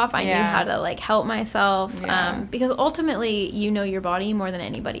off. I knew how to help myself because ultimately you know your body more than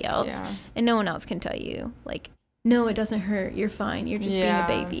anybody else, and no one else can tell you no, it doesn't hurt. You're fine. You're just being a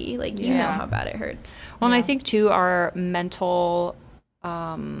baby. You know how bad it hurts. Well, and I think too, our mental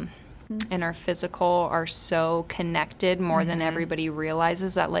and our physical are so connected more than everybody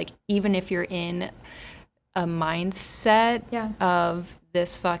realizes, that even if you're in a mindset of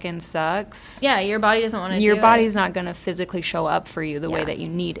this fucking sucks, your body doesn't want to your body's not going to physically show up for you the way that you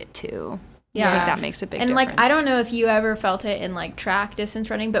need it to. I think that makes a big difference. I don't know if you ever felt it in track distance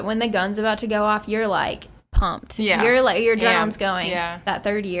running, but when the gun's about to go off, you're pumped. Your adrenaline's going. That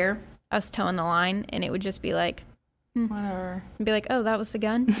third year I was towing the line, and it would just be whatever. And be oh, that was the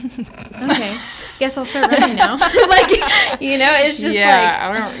gun? Okay. Guess I'll start running now. It's just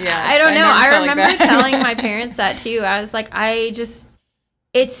I don't know. I remember telling my parents that too. I was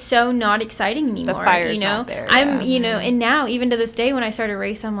it's so not exciting anymore. The fire's not there. I'm, and now even to this day when I start a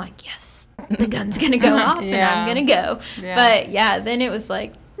race, I'm yes, the gun's going to go off and I'm going to go. Yeah. But then it was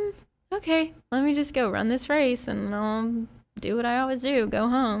okay, let me just go run this race and I'll do what I always do, go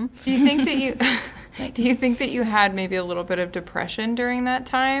home. Do you think that you had maybe a little bit of depression during that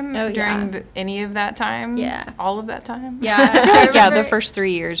time? During any of that time? Yeah. All of that time? Yeah. I feel the first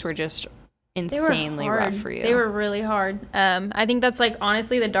 3 years were just insanely rough for you. They were really hard. I think that's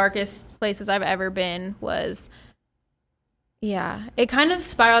honestly the darkest places I've ever been was it kind of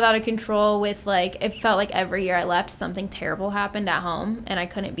spiraled out of control with it felt every year I left, something terrible happened at home and I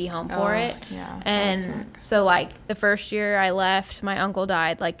couldn't be home for it. Yeah. And so the first year I left, my uncle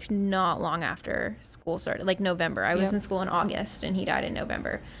died not long after school started, November. I was in school in August and he died in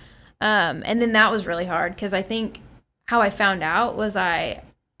November. And then that was really hard because I think how I found out was I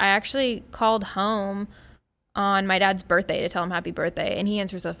actually called home on my dad's birthday to tell him happy birthday, and he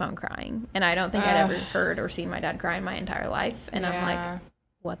answers the phone crying, and I don't think I'd ever heard or seen my dad cry in my entire life, and I'm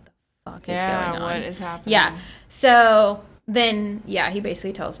what the fuck is going on? What is happening? Yeah. So then he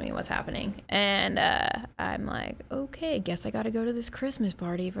basically tells me what's happening, and I'm okay, guess I gotta go to this Christmas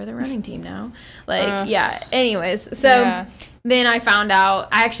party for the running team now. Anyways, so then I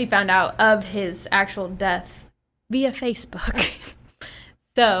actually found out of his actual death via Facebook.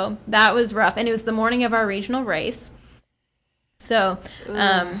 So that was rough. And it was the morning of our regional race. So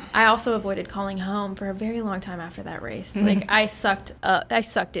I also avoided calling home for a very long time after that race. I sucked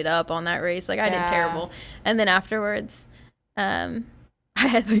it up on that race. I did terrible. And then afterwards, I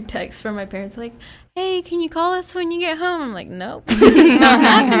had texts from my parents hey, can you call us when you get home? I'm nope, not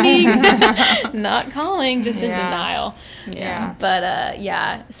happening. Not calling, just in denial. Yeah.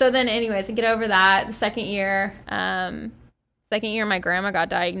 But so then anyways, I get over that. The second year, my grandma got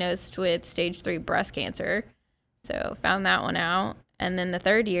diagnosed with stage 3 breast cancer. So found that one out. And then the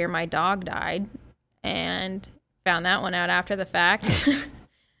third year, my dog died and found that one out after the fact.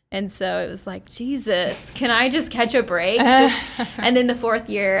 And so it was Jesus, can I just catch a break? And then the fourth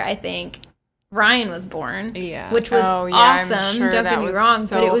year, I think Ryan was born, which was awesome. Sure don't get me wrong,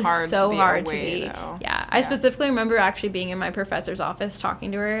 but it was so hard to be. Though. Yeah, I specifically remember actually being in my professor's office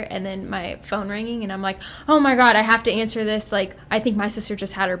talking to her, and then my phone ringing, and I'm oh my God, I have to answer this. I think my sister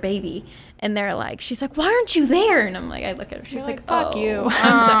just had her baby. And they're she's why aren't you there? And I'm I look at her, she's fuck you.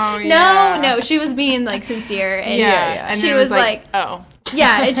 I'm sorry. No, she was being sincere. And and she was oh.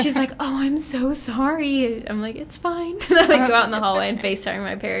 Yeah, and she's oh, I'm so sorry. I'm it's fine. And I go out in the hallway and FaceTime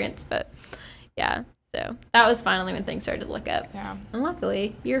my parents, but yeah, so that was finally when things started to look up. Yeah. And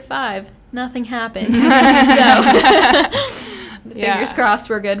luckily, year 5, nothing happened. So fingers crossed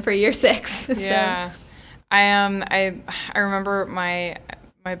we're good for year 6. So. Yeah. I remember my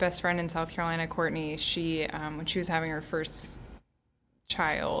best friend in South Carolina, Courtney, she when she was having her first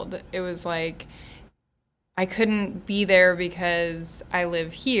child, it was I couldn't be there because I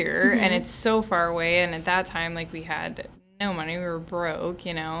live here and it's so far away, and at that time we had no money, we were broke,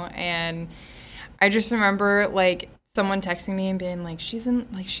 and I just remember someone texting me and being she's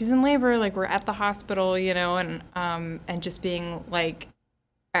in labor, we're at the hospital, and just being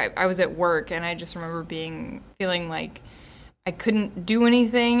I was at work, and I just remember feeling couldn't do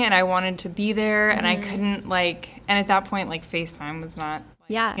anything, and I wanted to be there, and I couldn't, like, and at that point, like, FaceTime was not,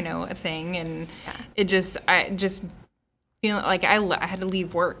 like, you know, a thing, and I just feel like I had to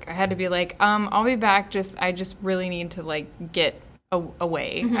leave work. I had to be like, I'll be back, I just really need to, like, get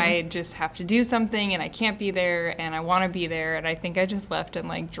away. I just have to do something, and I can't be there, and I want to be there. And I think I just left and,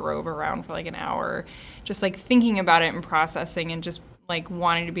 like, drove around for like an hour, just, like, thinking about it and processing, and just, like,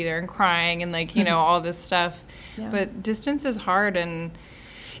 wanting to be there and crying and, like, you know, all this stuff. But distance is hard, and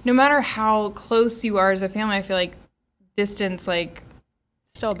no matter how close you are as a family, I feel like distance, like,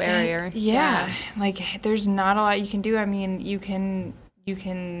 still a barrier. Like, there's not a lot you can do. I mean, you can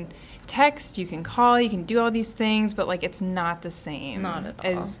text, you can call, you can do all these things, but, like, it's not the same Not at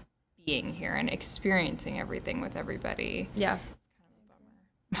all. as being here and experiencing everything with everybody. Yeah.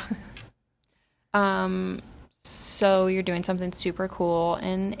 It's kind of a bummer. So you're doing something super cool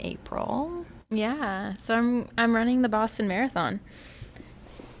in April. Yeah. So I'm running the Boston Marathon.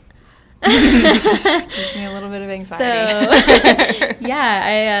 Gives me a little bit of anxiety. So,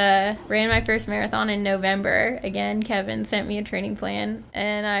 yeah, I ran my first marathon in November. Again, Kevin sent me a training plan,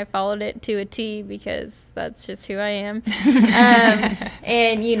 and I followed it to a T because that's just who I am.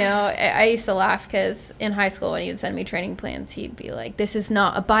 And, you know, I used to laugh because in high school when he would send me training plans, he'd be like, this is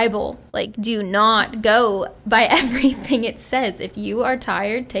not a Bible. Like, do not go by everything it says. If you are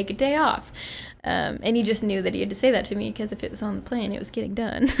tired, take a day off. And he just knew that he had to say that to me because if it was on the plane, it was getting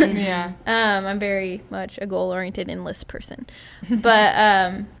done. Yeah. I'm very much a goal-oriented enlist person.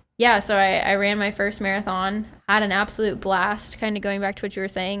 But, yeah, so I ran my first marathon, had an absolute blast, kind of going back to what you were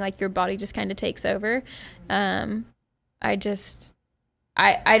saying, like your body just kind of takes over. I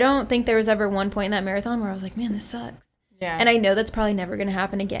don't think there was ever one point in that marathon where I was like, man, this sucks. Yeah. And I know that's probably never going to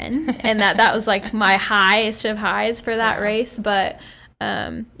happen again. And that was like my highest of highs for that race. But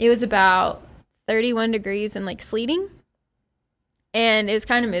it was about 31 degrees and like sleeting, and it was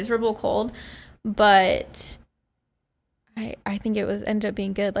kind of miserable cold, but I think it ended up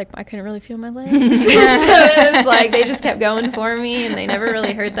being good. Like, I couldn't really feel my legs. So it was like they just kept going for me, and they never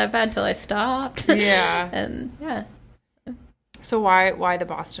really hurt that bad till I stopped. Yeah. And yeah. So why the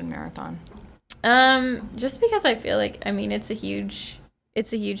Boston Marathon? Just because I feel like, I mean, it's a huge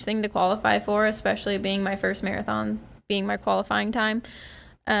thing to qualify for, especially being my first marathon, being my qualifying time.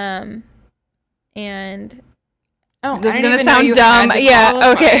 And this is gonna sound dumb.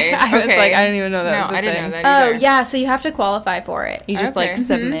 Yeah, okay. I was like, I didn't even know that was a I didn't thing. know that either. Oh yeah, so you have to qualify for it. You just like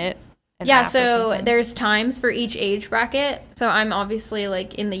submit. an Yeah, app or so something? there's times for each age bracket. So I'm obviously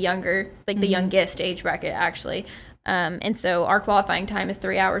like in the younger, like the youngest age bracket actually. And so our qualifying time is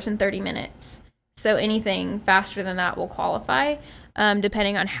 3 hours and 30 minutes. So anything faster than that will qualify.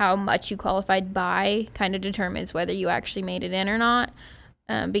 Depending on how much you qualified by kind of determines whether you actually made it in or not.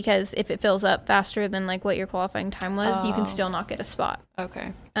 Because if it fills up faster than like what your qualifying time was, you can still not get a spot.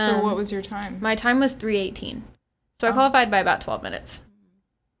 Okay. So what was your time? My time was 3:18. So I qualified by about 12 minutes.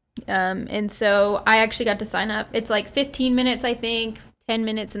 And so I actually got to sign up. It's like 15 minutes, I think, 10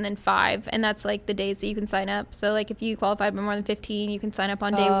 minutes, and then 5. And that's like the days that you can sign up. So like if you qualified by more than 15, you can sign up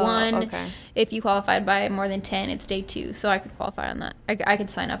on day 1. Okay. If you qualified by more than 10, it's day 2. So I could qualify on that. I could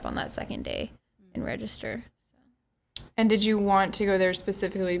sign up on that second day and register. And did you want to go there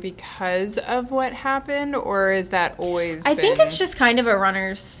specifically because of what happened, or is that always I think it's just kind of a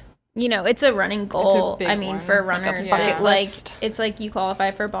runner's, it's a running goal. big I mean, one. for Like a runners, bucket it's list. like you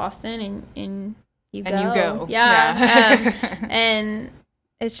qualify for Boston and you go. And you go. Yeah. And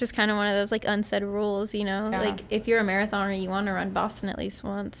it's just kind of one of those like unsaid rules, like if you're a marathoner, you want to run Boston at least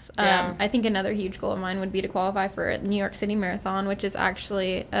once. Yeah. I think another huge goal of mine would be to qualify for New York City Marathon, which is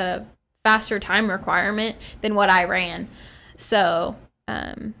actually a faster time requirement than what I ran. So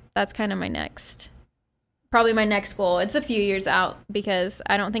that's kind of probably my next goal. It's a few years out because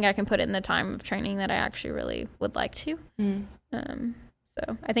I don't think I can put in the time of training that I actually really would like to.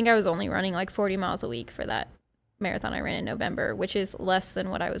 So I think I was only running like 40 miles a week for that marathon I ran in November, which is less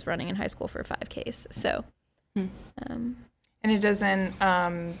than what I was running in high school for 5Ks. So, and it doesn't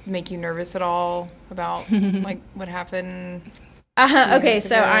make you nervous at all about like what happened? Okay,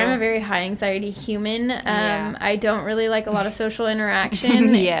 so I'm a very high anxiety human. I don't really like a lot of social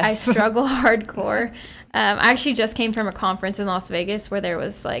interaction. Yes. I struggle hardcore. I actually just came from a conference in Las Vegas where there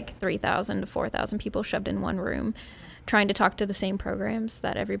was like 3,000 to 4,000 people shoved in one room trying to talk to the same programs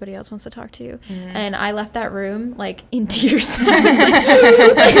that everybody else wants to talk to. And I left that room like in tears. What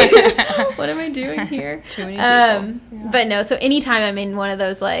am I doing here? Too many people. But no, so anytime I'm in one of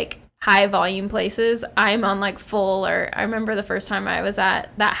those like high volume places, I'm on like full, or I remember the first time I was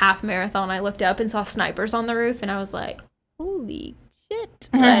at that half marathon, I looked up and saw snipers on the roof and I was like, holy shit.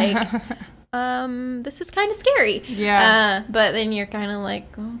 Like this is kind of scary. Yeah. But then you're kind of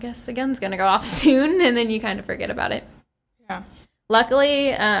like, well, I guess the gun's going to go off soon. And then you kind of forget about it. Yeah. Luckily,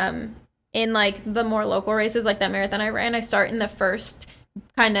 in like the more local races, like that marathon I ran, I start in the first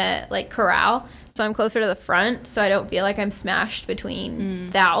kind of like corral. So I'm closer to the front. So I don't feel like I'm smashed between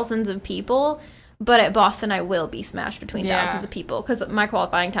thousands of people. But at Boston, I will be smashed between thousands of people because my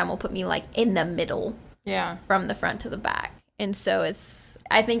qualifying time will put me like in the middle. Yeah. From the front to the back. And so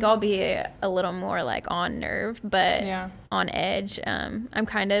I think I'll be a little more like on nerve, but on edge. I'm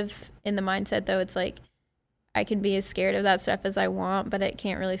kind of in the mindset though, it's like I can be as scared of that stuff as I want, but it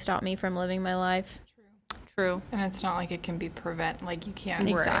can't really stop me from living my life. True. And it's not like it can be like you can't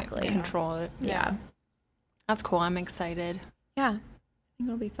exactly control it. Yeah. That's cool. I'm excited. Yeah. I think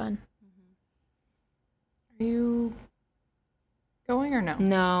it'll be fun. Are you going or no?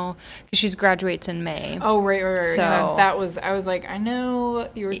 No, because she graduates in May. Oh, right. So I was like, I know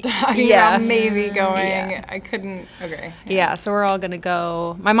you were talking about maybe going. Yeah. I couldn't. Okay. Yeah, so we're all going to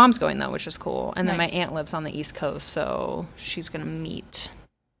go. My mom's going, though, which is cool. And then Nice. my aunt lives on the East Coast, so she's going to meet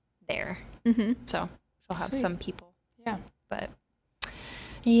there. Mm-hmm. So she'll have Sweet. some people. Yeah. But,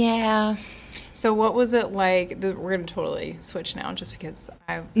 yeah. So what was it like? We're going to totally switch now just because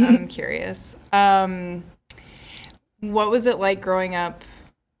I'm curious. What was it like growing up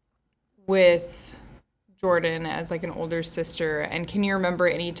with Jordan as like an older sister? And can you remember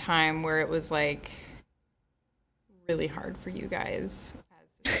any time where it was like really hard for you guys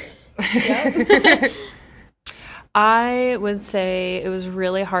as sisters? I would say it was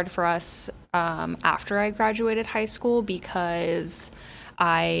really hard for us after I graduated high school because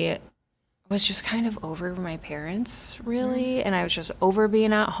I was just kind of over my parents, really, and I was just over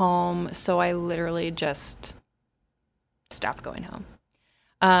being at home, so I literally just stopped going home.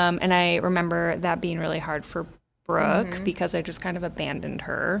 And I remember that being really hard for Brooke because I just kind of abandoned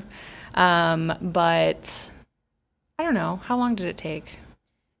her. But I don't know. How long did it take?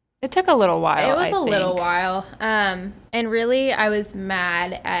 It took a little while. It was a little while. And really, I was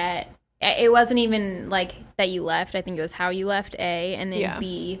mad at it. Wasn't even like that you left. I think it was how you left, A. And then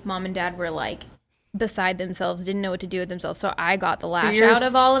B, mom and dad were like beside themselves, didn't know what to do with themselves. So I got the lash out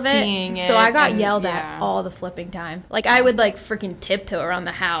of all of it. So I got yelled at all the flipping time. Like I would like freaking tiptoe around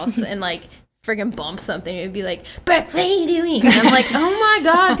the house and like freaking bump something. It would be like, Brooke, what are you doing? And I'm like, oh my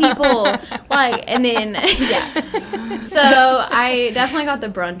God, people. Like, and then, yeah. So I definitely got the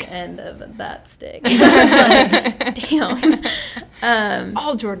brunt end of that stick. I was like, damn.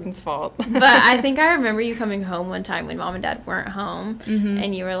 All Jordan's fault. But I think I remember you coming home one time when mom and dad weren't home.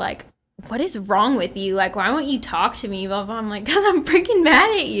 And you were like, what is wrong with you? Like, why won't you talk to me? Blah, blah. I'm like, because I'm freaking mad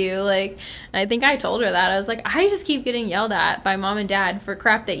at you. Like, and I think I told her that. I was like, I just keep getting yelled at by mom and dad for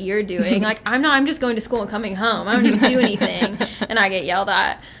crap that you're doing. Like, I'm just going to school and coming home. I don't even do anything. And I get yelled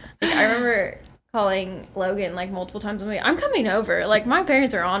at. Like, I remember calling Logan, like, multiple times. I'm coming over. Like, my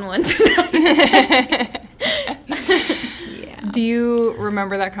parents are on one tonight. Do you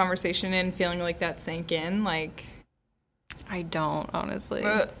remember that conversation and feeling like that sank in? Like, I don't, honestly.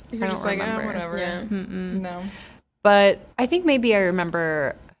 You're just like, oh, whatever. Yeah. No. But I think maybe I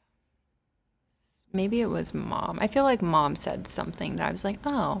remember, maybe it was mom. I feel like mom said something that I was like,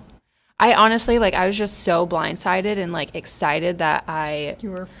 oh. I honestly, like, I was just so blindsided and, like, excited that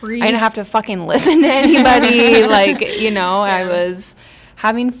you were free. I didn't have to fucking listen to anybody. Like, you know, I was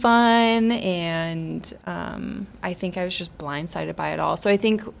having fun, and I think I was just blindsided by it all. So I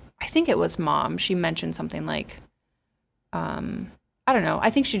think it was mom. She mentioned something like, I don't know. I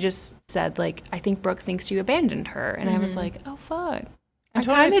think she just said, like, I think Brooke thinks you abandoned her. And I was like, oh, fuck. I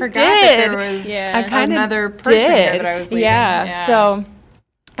totally forgot that there was another person here that I was leaving. Yeah. So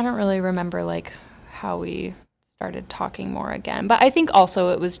I don't really remember, like, how we started talking more again. But I think also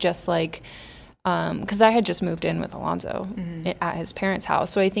it was just, like, because I had just moved in with Alonzo at his parents'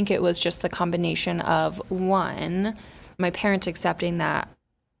 house. So I think it was just the combination of, one, my parents accepting that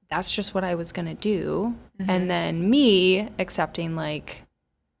that's just what I was going to do. And then me accepting, like,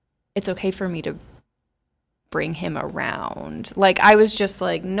 it's okay for me to bring him around. Like, I was just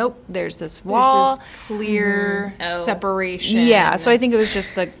like, nope, there's this wall. There's this clear separation. Yeah, so I think it was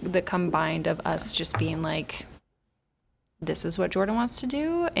just the combined of us just being like, this is what Jordan wants to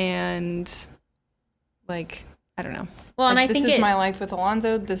do. And, like, I don't know. Well, and like, I think this is my life with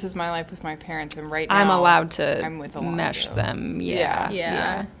Alonzo. This is my life with my parents. And right now, I'm allowed to I'm with Alonzo. mesh them.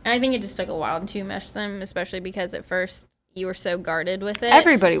 Yeah. And I think it just took a while to mesh them, especially because at first you were so guarded with it.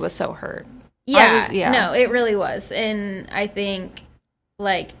 Everybody was so hurt. Yeah. No, it really was. And I think,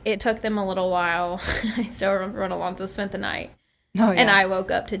 like, it took them a little while. I still remember when Alonzo spent the night. Oh, yeah. And I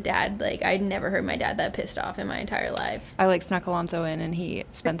woke up to Dad. Like, I'd never heard my dad that pissed off in my entire life. I like snuck Alonzo in, and he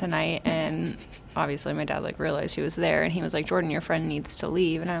spent the night, and obviously my dad like realized he was there, and he was like, Jordan, your friend needs to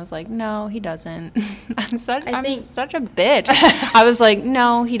leave. And I was like, no, he doesn't. I'm such a bitch. I was like,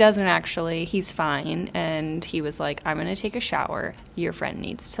 no, he doesn't actually. He's fine. And he was like, I'm going to take a shower. Your friend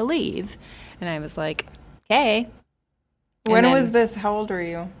needs to leave. And I was like, okay. When was this? How old were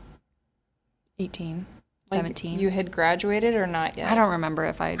you? 18. Like, 17. You had graduated or not yet? I don't remember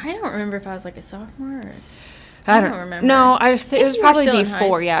if I don't remember if I was like a sophomore or... I don't remember. No, it was probably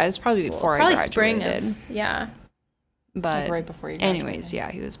before. Yeah, it was probably before I graduated. Spring of, yeah. But like right before you graduated. Anyways, yeah,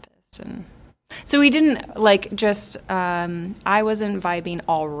 he was pissed. And so we didn't, like, just, I wasn't vibing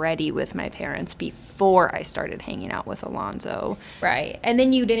already with my parents before I started hanging out with Alonzo. Right. And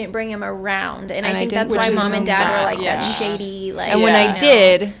then you didn't bring him around. And I think that's why Mom and Dad were like that shady, like... And when I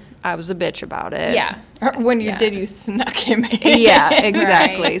did... I was a bitch about it. Yeah. When you did, you snuck him in. Yeah,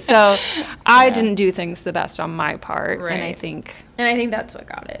 exactly. Right. So I didn't do things the best on my part. Right. And I think that's what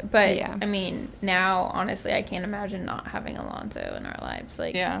got it. But, I mean, now, honestly, I can't imagine not having Alonzo in our lives.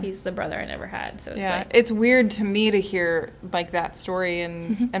 Like, he's the brother I never had. So it's like... It's weird to me to hear, like, that story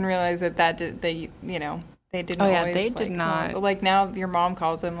and realize that they didn't always... they did not. Like, now your mom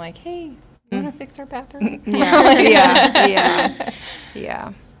calls him, like, hey, you want to fix our bathroom?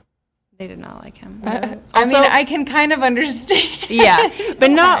 Yeah. They did not like him. Also, I mean, I can kind of understand. Yeah, but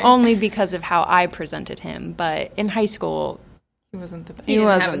not only because of how I presented him, but in high school, he wasn't the best. He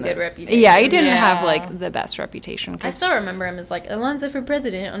didn't have a good reputation. Yeah, he didn't have, like, the best reputation. I still remember him as, like, Alonzo for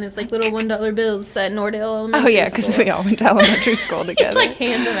president on his, like, little $1 bills at Nordale Elementary Oh, yeah, because we all went to elementary school together. He'd, like,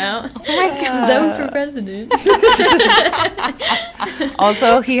 hand them out. Oh, my God. Zoe for president.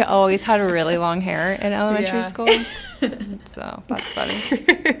 Also, he always had really long hair in elementary school. So that's funny.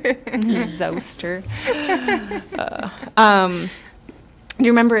 Zoster. Do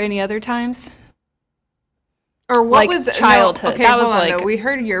you remember any other times? Or what was childhood? No, okay, that was like we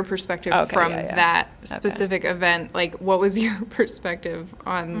heard your perspective from that specific event. Like, what was your perspective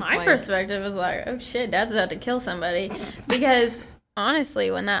on? My perspective was like, oh shit, Dad's about to kill somebody. Because honestly,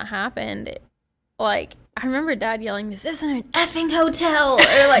 when that happened, like, I remember Dad yelling, "This isn't an effing hotel,"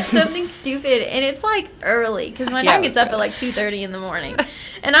 or like something stupid, and it's like early because my dad gets up at like 2:30 in the morning,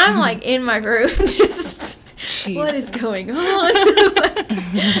 and I'm like in my room just. Jesus. What is going on?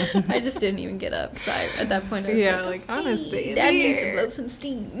 I just didn't even get up because at that point I was like honestly, Dad needs to blow some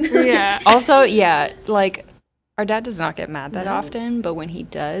steam. Yeah. Also, like our dad does not get mad that often, but when he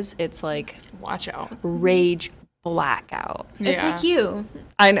does, it's like watch out, rage blackout. It's like you.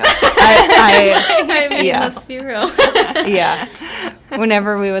 I know. I mean, let's be real. Yeah.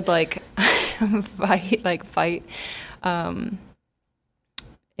 Whenever we would like fight.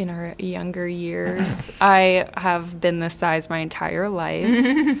 In our younger years, I have been this size my entire life,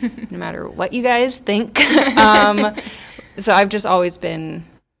 no matter what you guys think. So I've just always been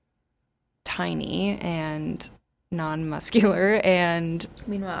tiny and non-muscular, and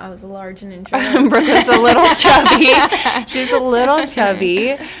meanwhile, I was large and in Brooke was a little chubby. She's a little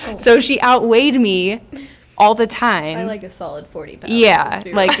chubby, so she outweighed me all the time. I like a solid 40 pounds. Yeah,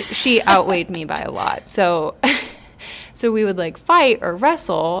 like she outweighed me by a lot. So we would like fight or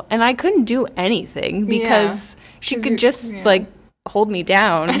wrestle, and I couldn't do anything because she could just like hold me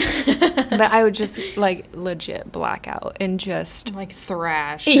down. But I would just like legit black out and just like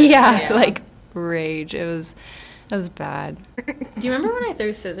thrash. Yeah, like rage. It was bad. Do you remember when I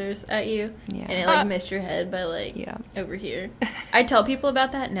threw scissors at you? Yeah. And it like missed your head by like over here? I tell people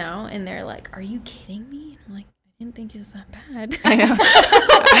about that now, and they're like, "Are you kidding me?" I'm like, I didn't think it was that bad. I know.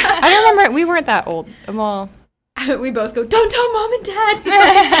 I don't remember. We weren't that old. Well. We both go, "Don't tell Mom and Dad."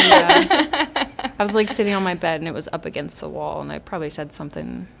 Yeah. I was like sitting on my bed and it was up against the wall, and I probably said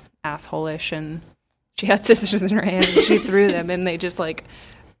something asshole-ish, and she had scissors in her hand and she threw them, and they just like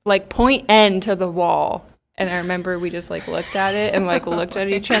point end to the wall. And I remember we just like looked at it and like looked at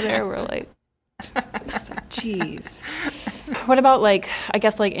each other. We're like, jeez. What about like, I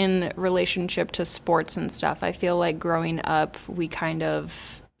guess like in relationship to sports and stuff, I feel like growing up we kind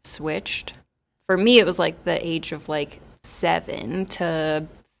of switched. For me, it was like the age of like 7 to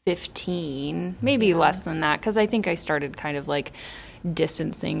 15, maybe less than that, because I think I started kind of like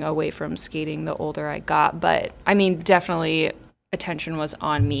distancing away from skating the older I got. But I mean, definitely attention was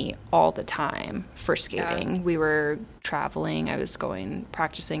on me all the time for skating. Yeah. We were traveling. I was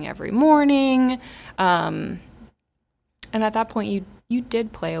practicing every morning. And at that point, you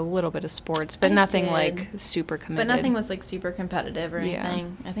did play a little bit of sports, but nothing like super committed. But nothing was like super competitive or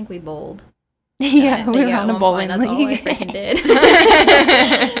anything. I think we bowled. Yeah, we were on a bowling league. That's all I freaking did.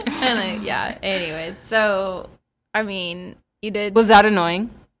 Anyways, so, I mean, You did. Was that annoying?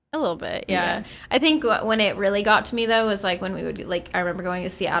 A little bit, yeah. I think when it really got to me, though, was like when we would, like, I remember going to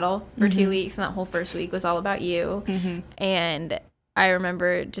Seattle for 2 weeks, and that whole first week was all about you. And I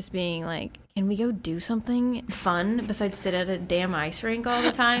remember just being like, can we go do something fun besides sit at a damn ice rink all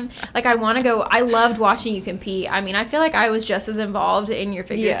the time? Like, I want to go. I loved watching you compete. I mean, I feel like I was just as involved in your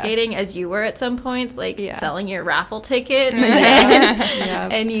figure skating as you were at some points, like selling your raffle tickets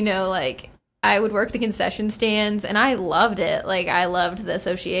and you know, like, I would work the concession stands, and I loved it. Like, I loved the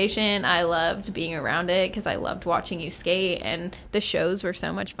association. I loved being around it because I loved watching you skate, and the shows were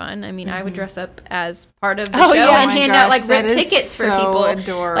so much fun. I mean, I would dress up as part of the show and hand out, like, ripped tickets for people.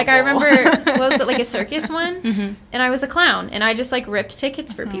 Adorable. Like, I remember, what was it, like a circus one? And I was a clown, and I just, like, ripped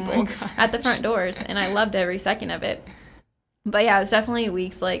tickets for people at the front doors, and I loved every second of it. But, yeah, it was definitely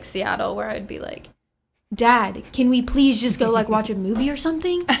weeks like Seattle where I'd be like, Dad, can we please just go, like, watch a movie or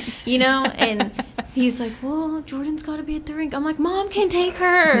something? You know? And he's like, well, Jordan's got to be at the rink. I'm like, Mom can take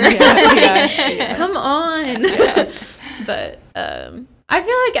her. Come on. But I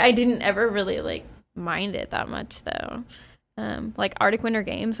feel like I didn't ever really, like, mind it that much, though. Like, Arctic Winter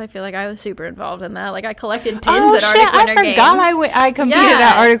Games, I feel like I was super involved in that. Like, I collected pins at Arctic Winter Games. I forgot I competed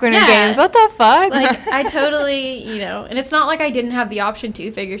at Arctic Winter Games. What the fuck? Like, I totally, you know, and it's not like I didn't have the option to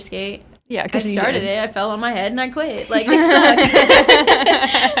figure skate. Yeah, because I started it, I fell on my head, and I quit. Like, it sucked.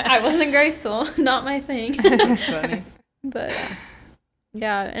 I wasn't graceful. Not my thing. That's funny. But,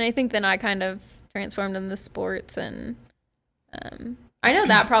 yeah, and I think then I kind of transformed in the sports, and I know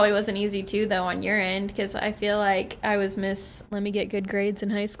that probably wasn't easy, too, though, on your end, because I feel like I was let me get good grades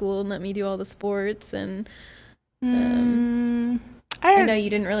in high school, and let me do all the sports, and I know you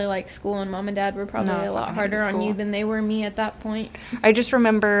didn't really like school, and Mom and Dad were probably a lot harder on you than they were me at that point. I just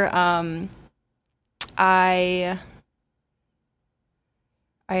remember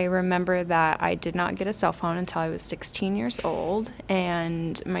I remember that I did not get a cell phone until I was 16 years old,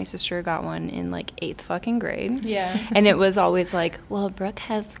 and my sister got one in, like, 8th fucking grade. Yeah. And it was always like, well, Brooke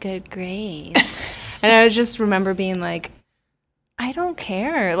has good grades. And I just remember being like, I don't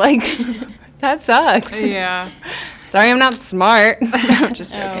care. Like, that sucks. Yeah. Sorry, I'm not smart. I'm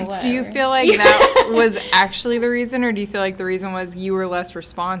just joking. Do you feel like that was actually the reason, or do you feel like the reason was you were less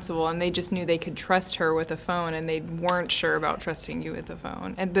responsible and they just knew they could trust her with a phone and they weren't sure about trusting you with a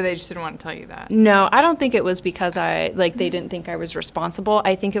phone, but they just didn't want to tell you that? No, I don't think it was because they didn't think I was responsible.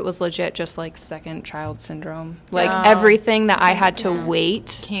 I think it was legit just, like, second child syndrome. Like, everything that I had to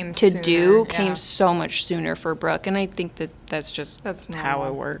wait came so much sooner for Brooke, and I think that's how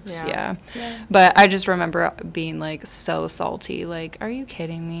it works. Yeah. But I just remember being, like, so salty. Like, are you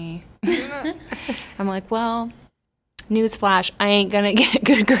kidding me? I'm like, well, newsflash, I ain't gonna get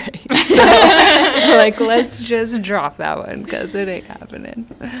good grades. So, like, let's just drop that one because it ain't happening.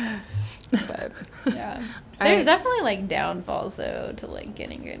 But yeah, there's definitely, like, downfalls, though, to, like,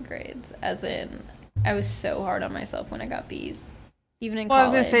 getting good grades. As in, I was so hard on myself when I got B's, even in college. I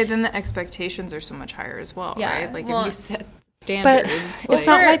was gonna say, then the expectations are so much higher as well, right? Like, if you set standards. But it's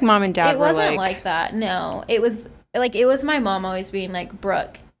not like Mom and Dad were like... It wasn't like that, no. It was my mom always being like,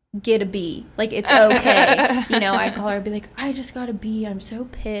 Brooke, get a B. Like, it's okay. You know, I'd call her and be like, I just got a B. I'm so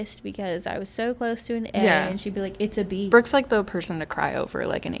pissed because I was so close to an A. Yeah. And she'd be like, it's a B. Brooke's like the person to cry over,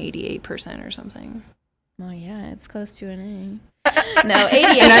 like an 88% or something. Well, yeah, it's close to an A. No,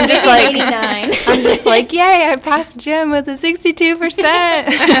 88. And I'm just like 89. I'm just like, yay, I passed gym with a 62%.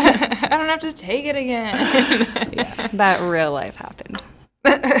 I don't have to take it again. Yeah, that real life happened.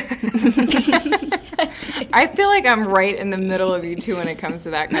 I feel like I'm right in the middle of you two when it comes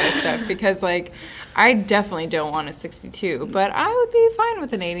to that kind of stuff, because, like, I definitely don't want a 62, but I would be fine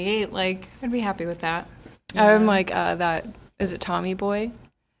with an 88. Like, I'd be happy with that. Yeah. I'm like that. Is it Tommy Boy?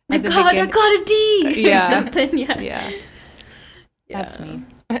 I got a D. Yeah. Or something. Yeah. That's me.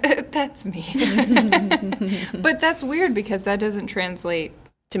 That's me. But that's weird because that doesn't translate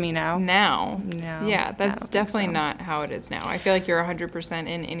to me now. No. Yeah, that's definitely so. not how it is now. I feel like you're 100%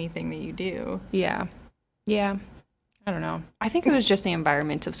 in anything that you do. Yeah. I don't know. I think it was just the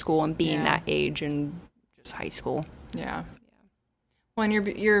environment of school and being that age and just high school. Yeah. Well, and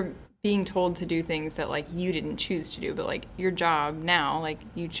you're being told to do things that, like, you didn't choose to do, but, like, your job now, like,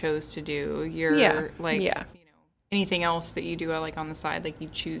 you chose to do. You know, anything else that you do, like, on the side, like, you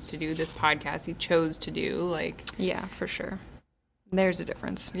choose to do. This podcast you chose to do, like. Yeah, for sure. There's a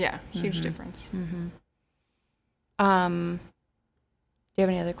difference. Yeah, huge difference. Mm-hmm. Do you have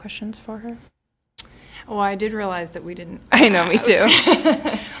any other questions for her? Well, I did realize that we didn't. I know, me too.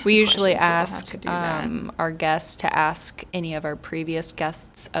 We usually ask our guests to ask any of our previous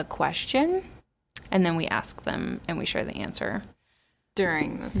guests a question, and then we ask them and we share the answer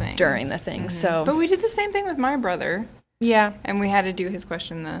during the thing. Mm-hmm. So, but we did the same thing with my brother. Yeah. And we had to do his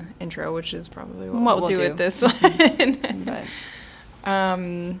question in the intro, which is probably what we'll do with this one. But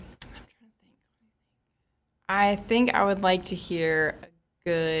I'm trying to think. I think I would like to hear a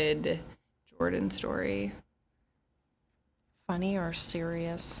good Jordan story. funny or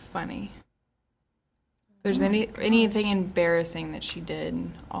serious? Funny. If there's anything embarrassing that she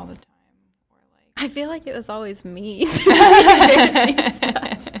did all the time, or like I feel like it was always me. Embarrassing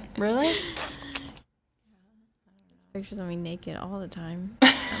stuff. Really? Pictures of me naked all the time.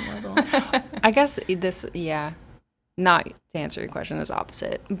 I'm little. I guess this, yeah. Not to answer your question, this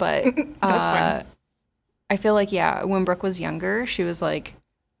opposite, but That's fine. I feel like, yeah, when Brooke was younger, she was like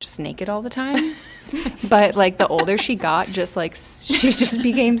just naked all the time. But like the older she got, just like she just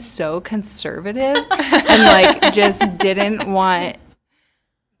became so conservative and like just didn't want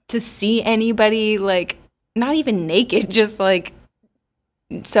to see anybody like not even naked, just like.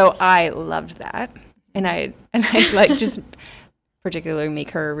 So I loved that, and I like just particularly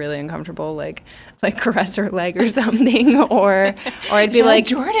make her really uncomfortable, like caress her leg or something, or I'd be like,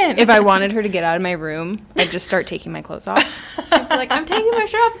 Jordan. if I wanted her to get out of my room, I'd just start taking my clothes off. I'd be like, I'm taking my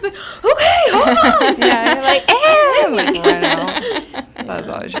shirt off. But, okay, hold on. Yeah, you're like, eh, I'm like, run out. That was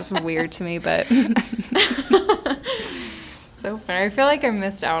always just weird to me, but So funny. I feel like I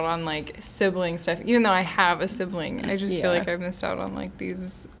missed out on like sibling stuff, even though I have a sibling. I just feel like I missed out on like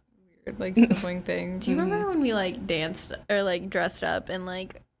these weird like sibling things. Do you remember when we like danced or like dressed up in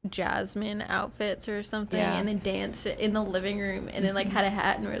like Jasmine outfits or something, Yeah. and then danced in the living room, and then like had a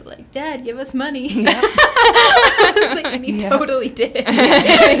hat, and we're like, "Dad, give us money." Yep. I was like, and he Yeah. totally did.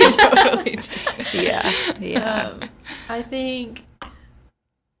 He totally did. yeah. I think.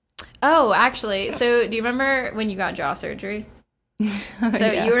 Oh, actually, so do you remember when you got jaw surgery? So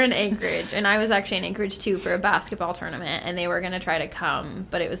Yeah. you were in Anchorage, and I was actually in Anchorage too for a basketball tournament, and they were gonna try to come,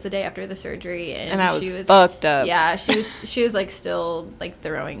 but it was the day after the surgery, and I she was was fucked up. Yeah, she was like still like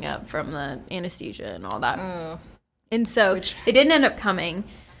throwing up from the anesthesia and all that, Oh, and so they didn't end up coming.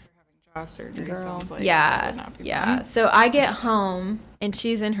 jaw surgery Girl. sounds like that would Yeah, not be yeah. fun. So I get home and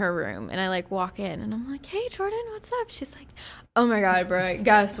she's in her room, and I like walk in, and I'm like, "Hey, Jordan, what's up?" She's like, "Oh my God, bro,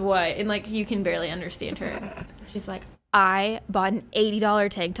 guess what?" And like you can barely understand her. She's like, "I bought an $80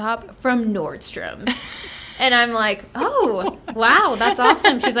 tank top from Nordstrom's." And I'm like, "Oh, wow, that's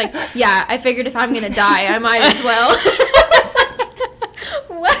awesome." She's like, "Yeah, I figured if I'm gonna die, I might as well." I was like,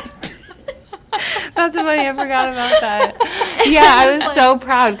 "What?" That's funny. I forgot about that. Yeah, I was so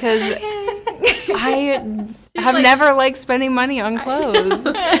proud because I have like- never liked spending money on clothes.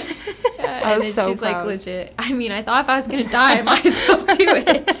 Yeah, I and was then so she's proud. like, legit. I mean, I thought if I was gonna die, I might as well do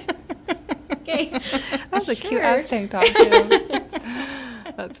it. Okay. That was a cute Sure. ass tank top too.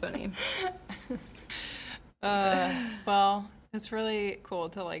 That's funny. Well, it's really cool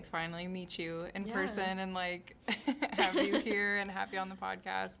to like finally meet you in Yeah. person and like have you here and have you on the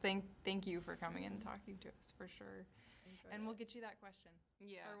podcast. Thank you for coming and talking to us for sure. And we'll get you that question.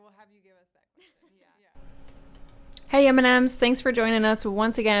 Yeah. Or we'll have you give us that question. Yeah. Hey M&Ms, thanks for joining us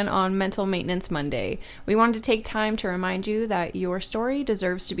once again on Mental Maintenance Monday. We wanted to take time to remind you that your story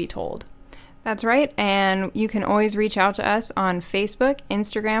deserves to be told. That's right. And you can always reach out to us on Facebook,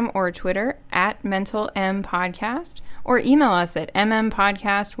 Instagram, or Twitter at Mental M Podcast, or email us at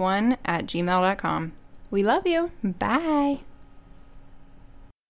mmpodcast1@gmail.com. We love you. Bye.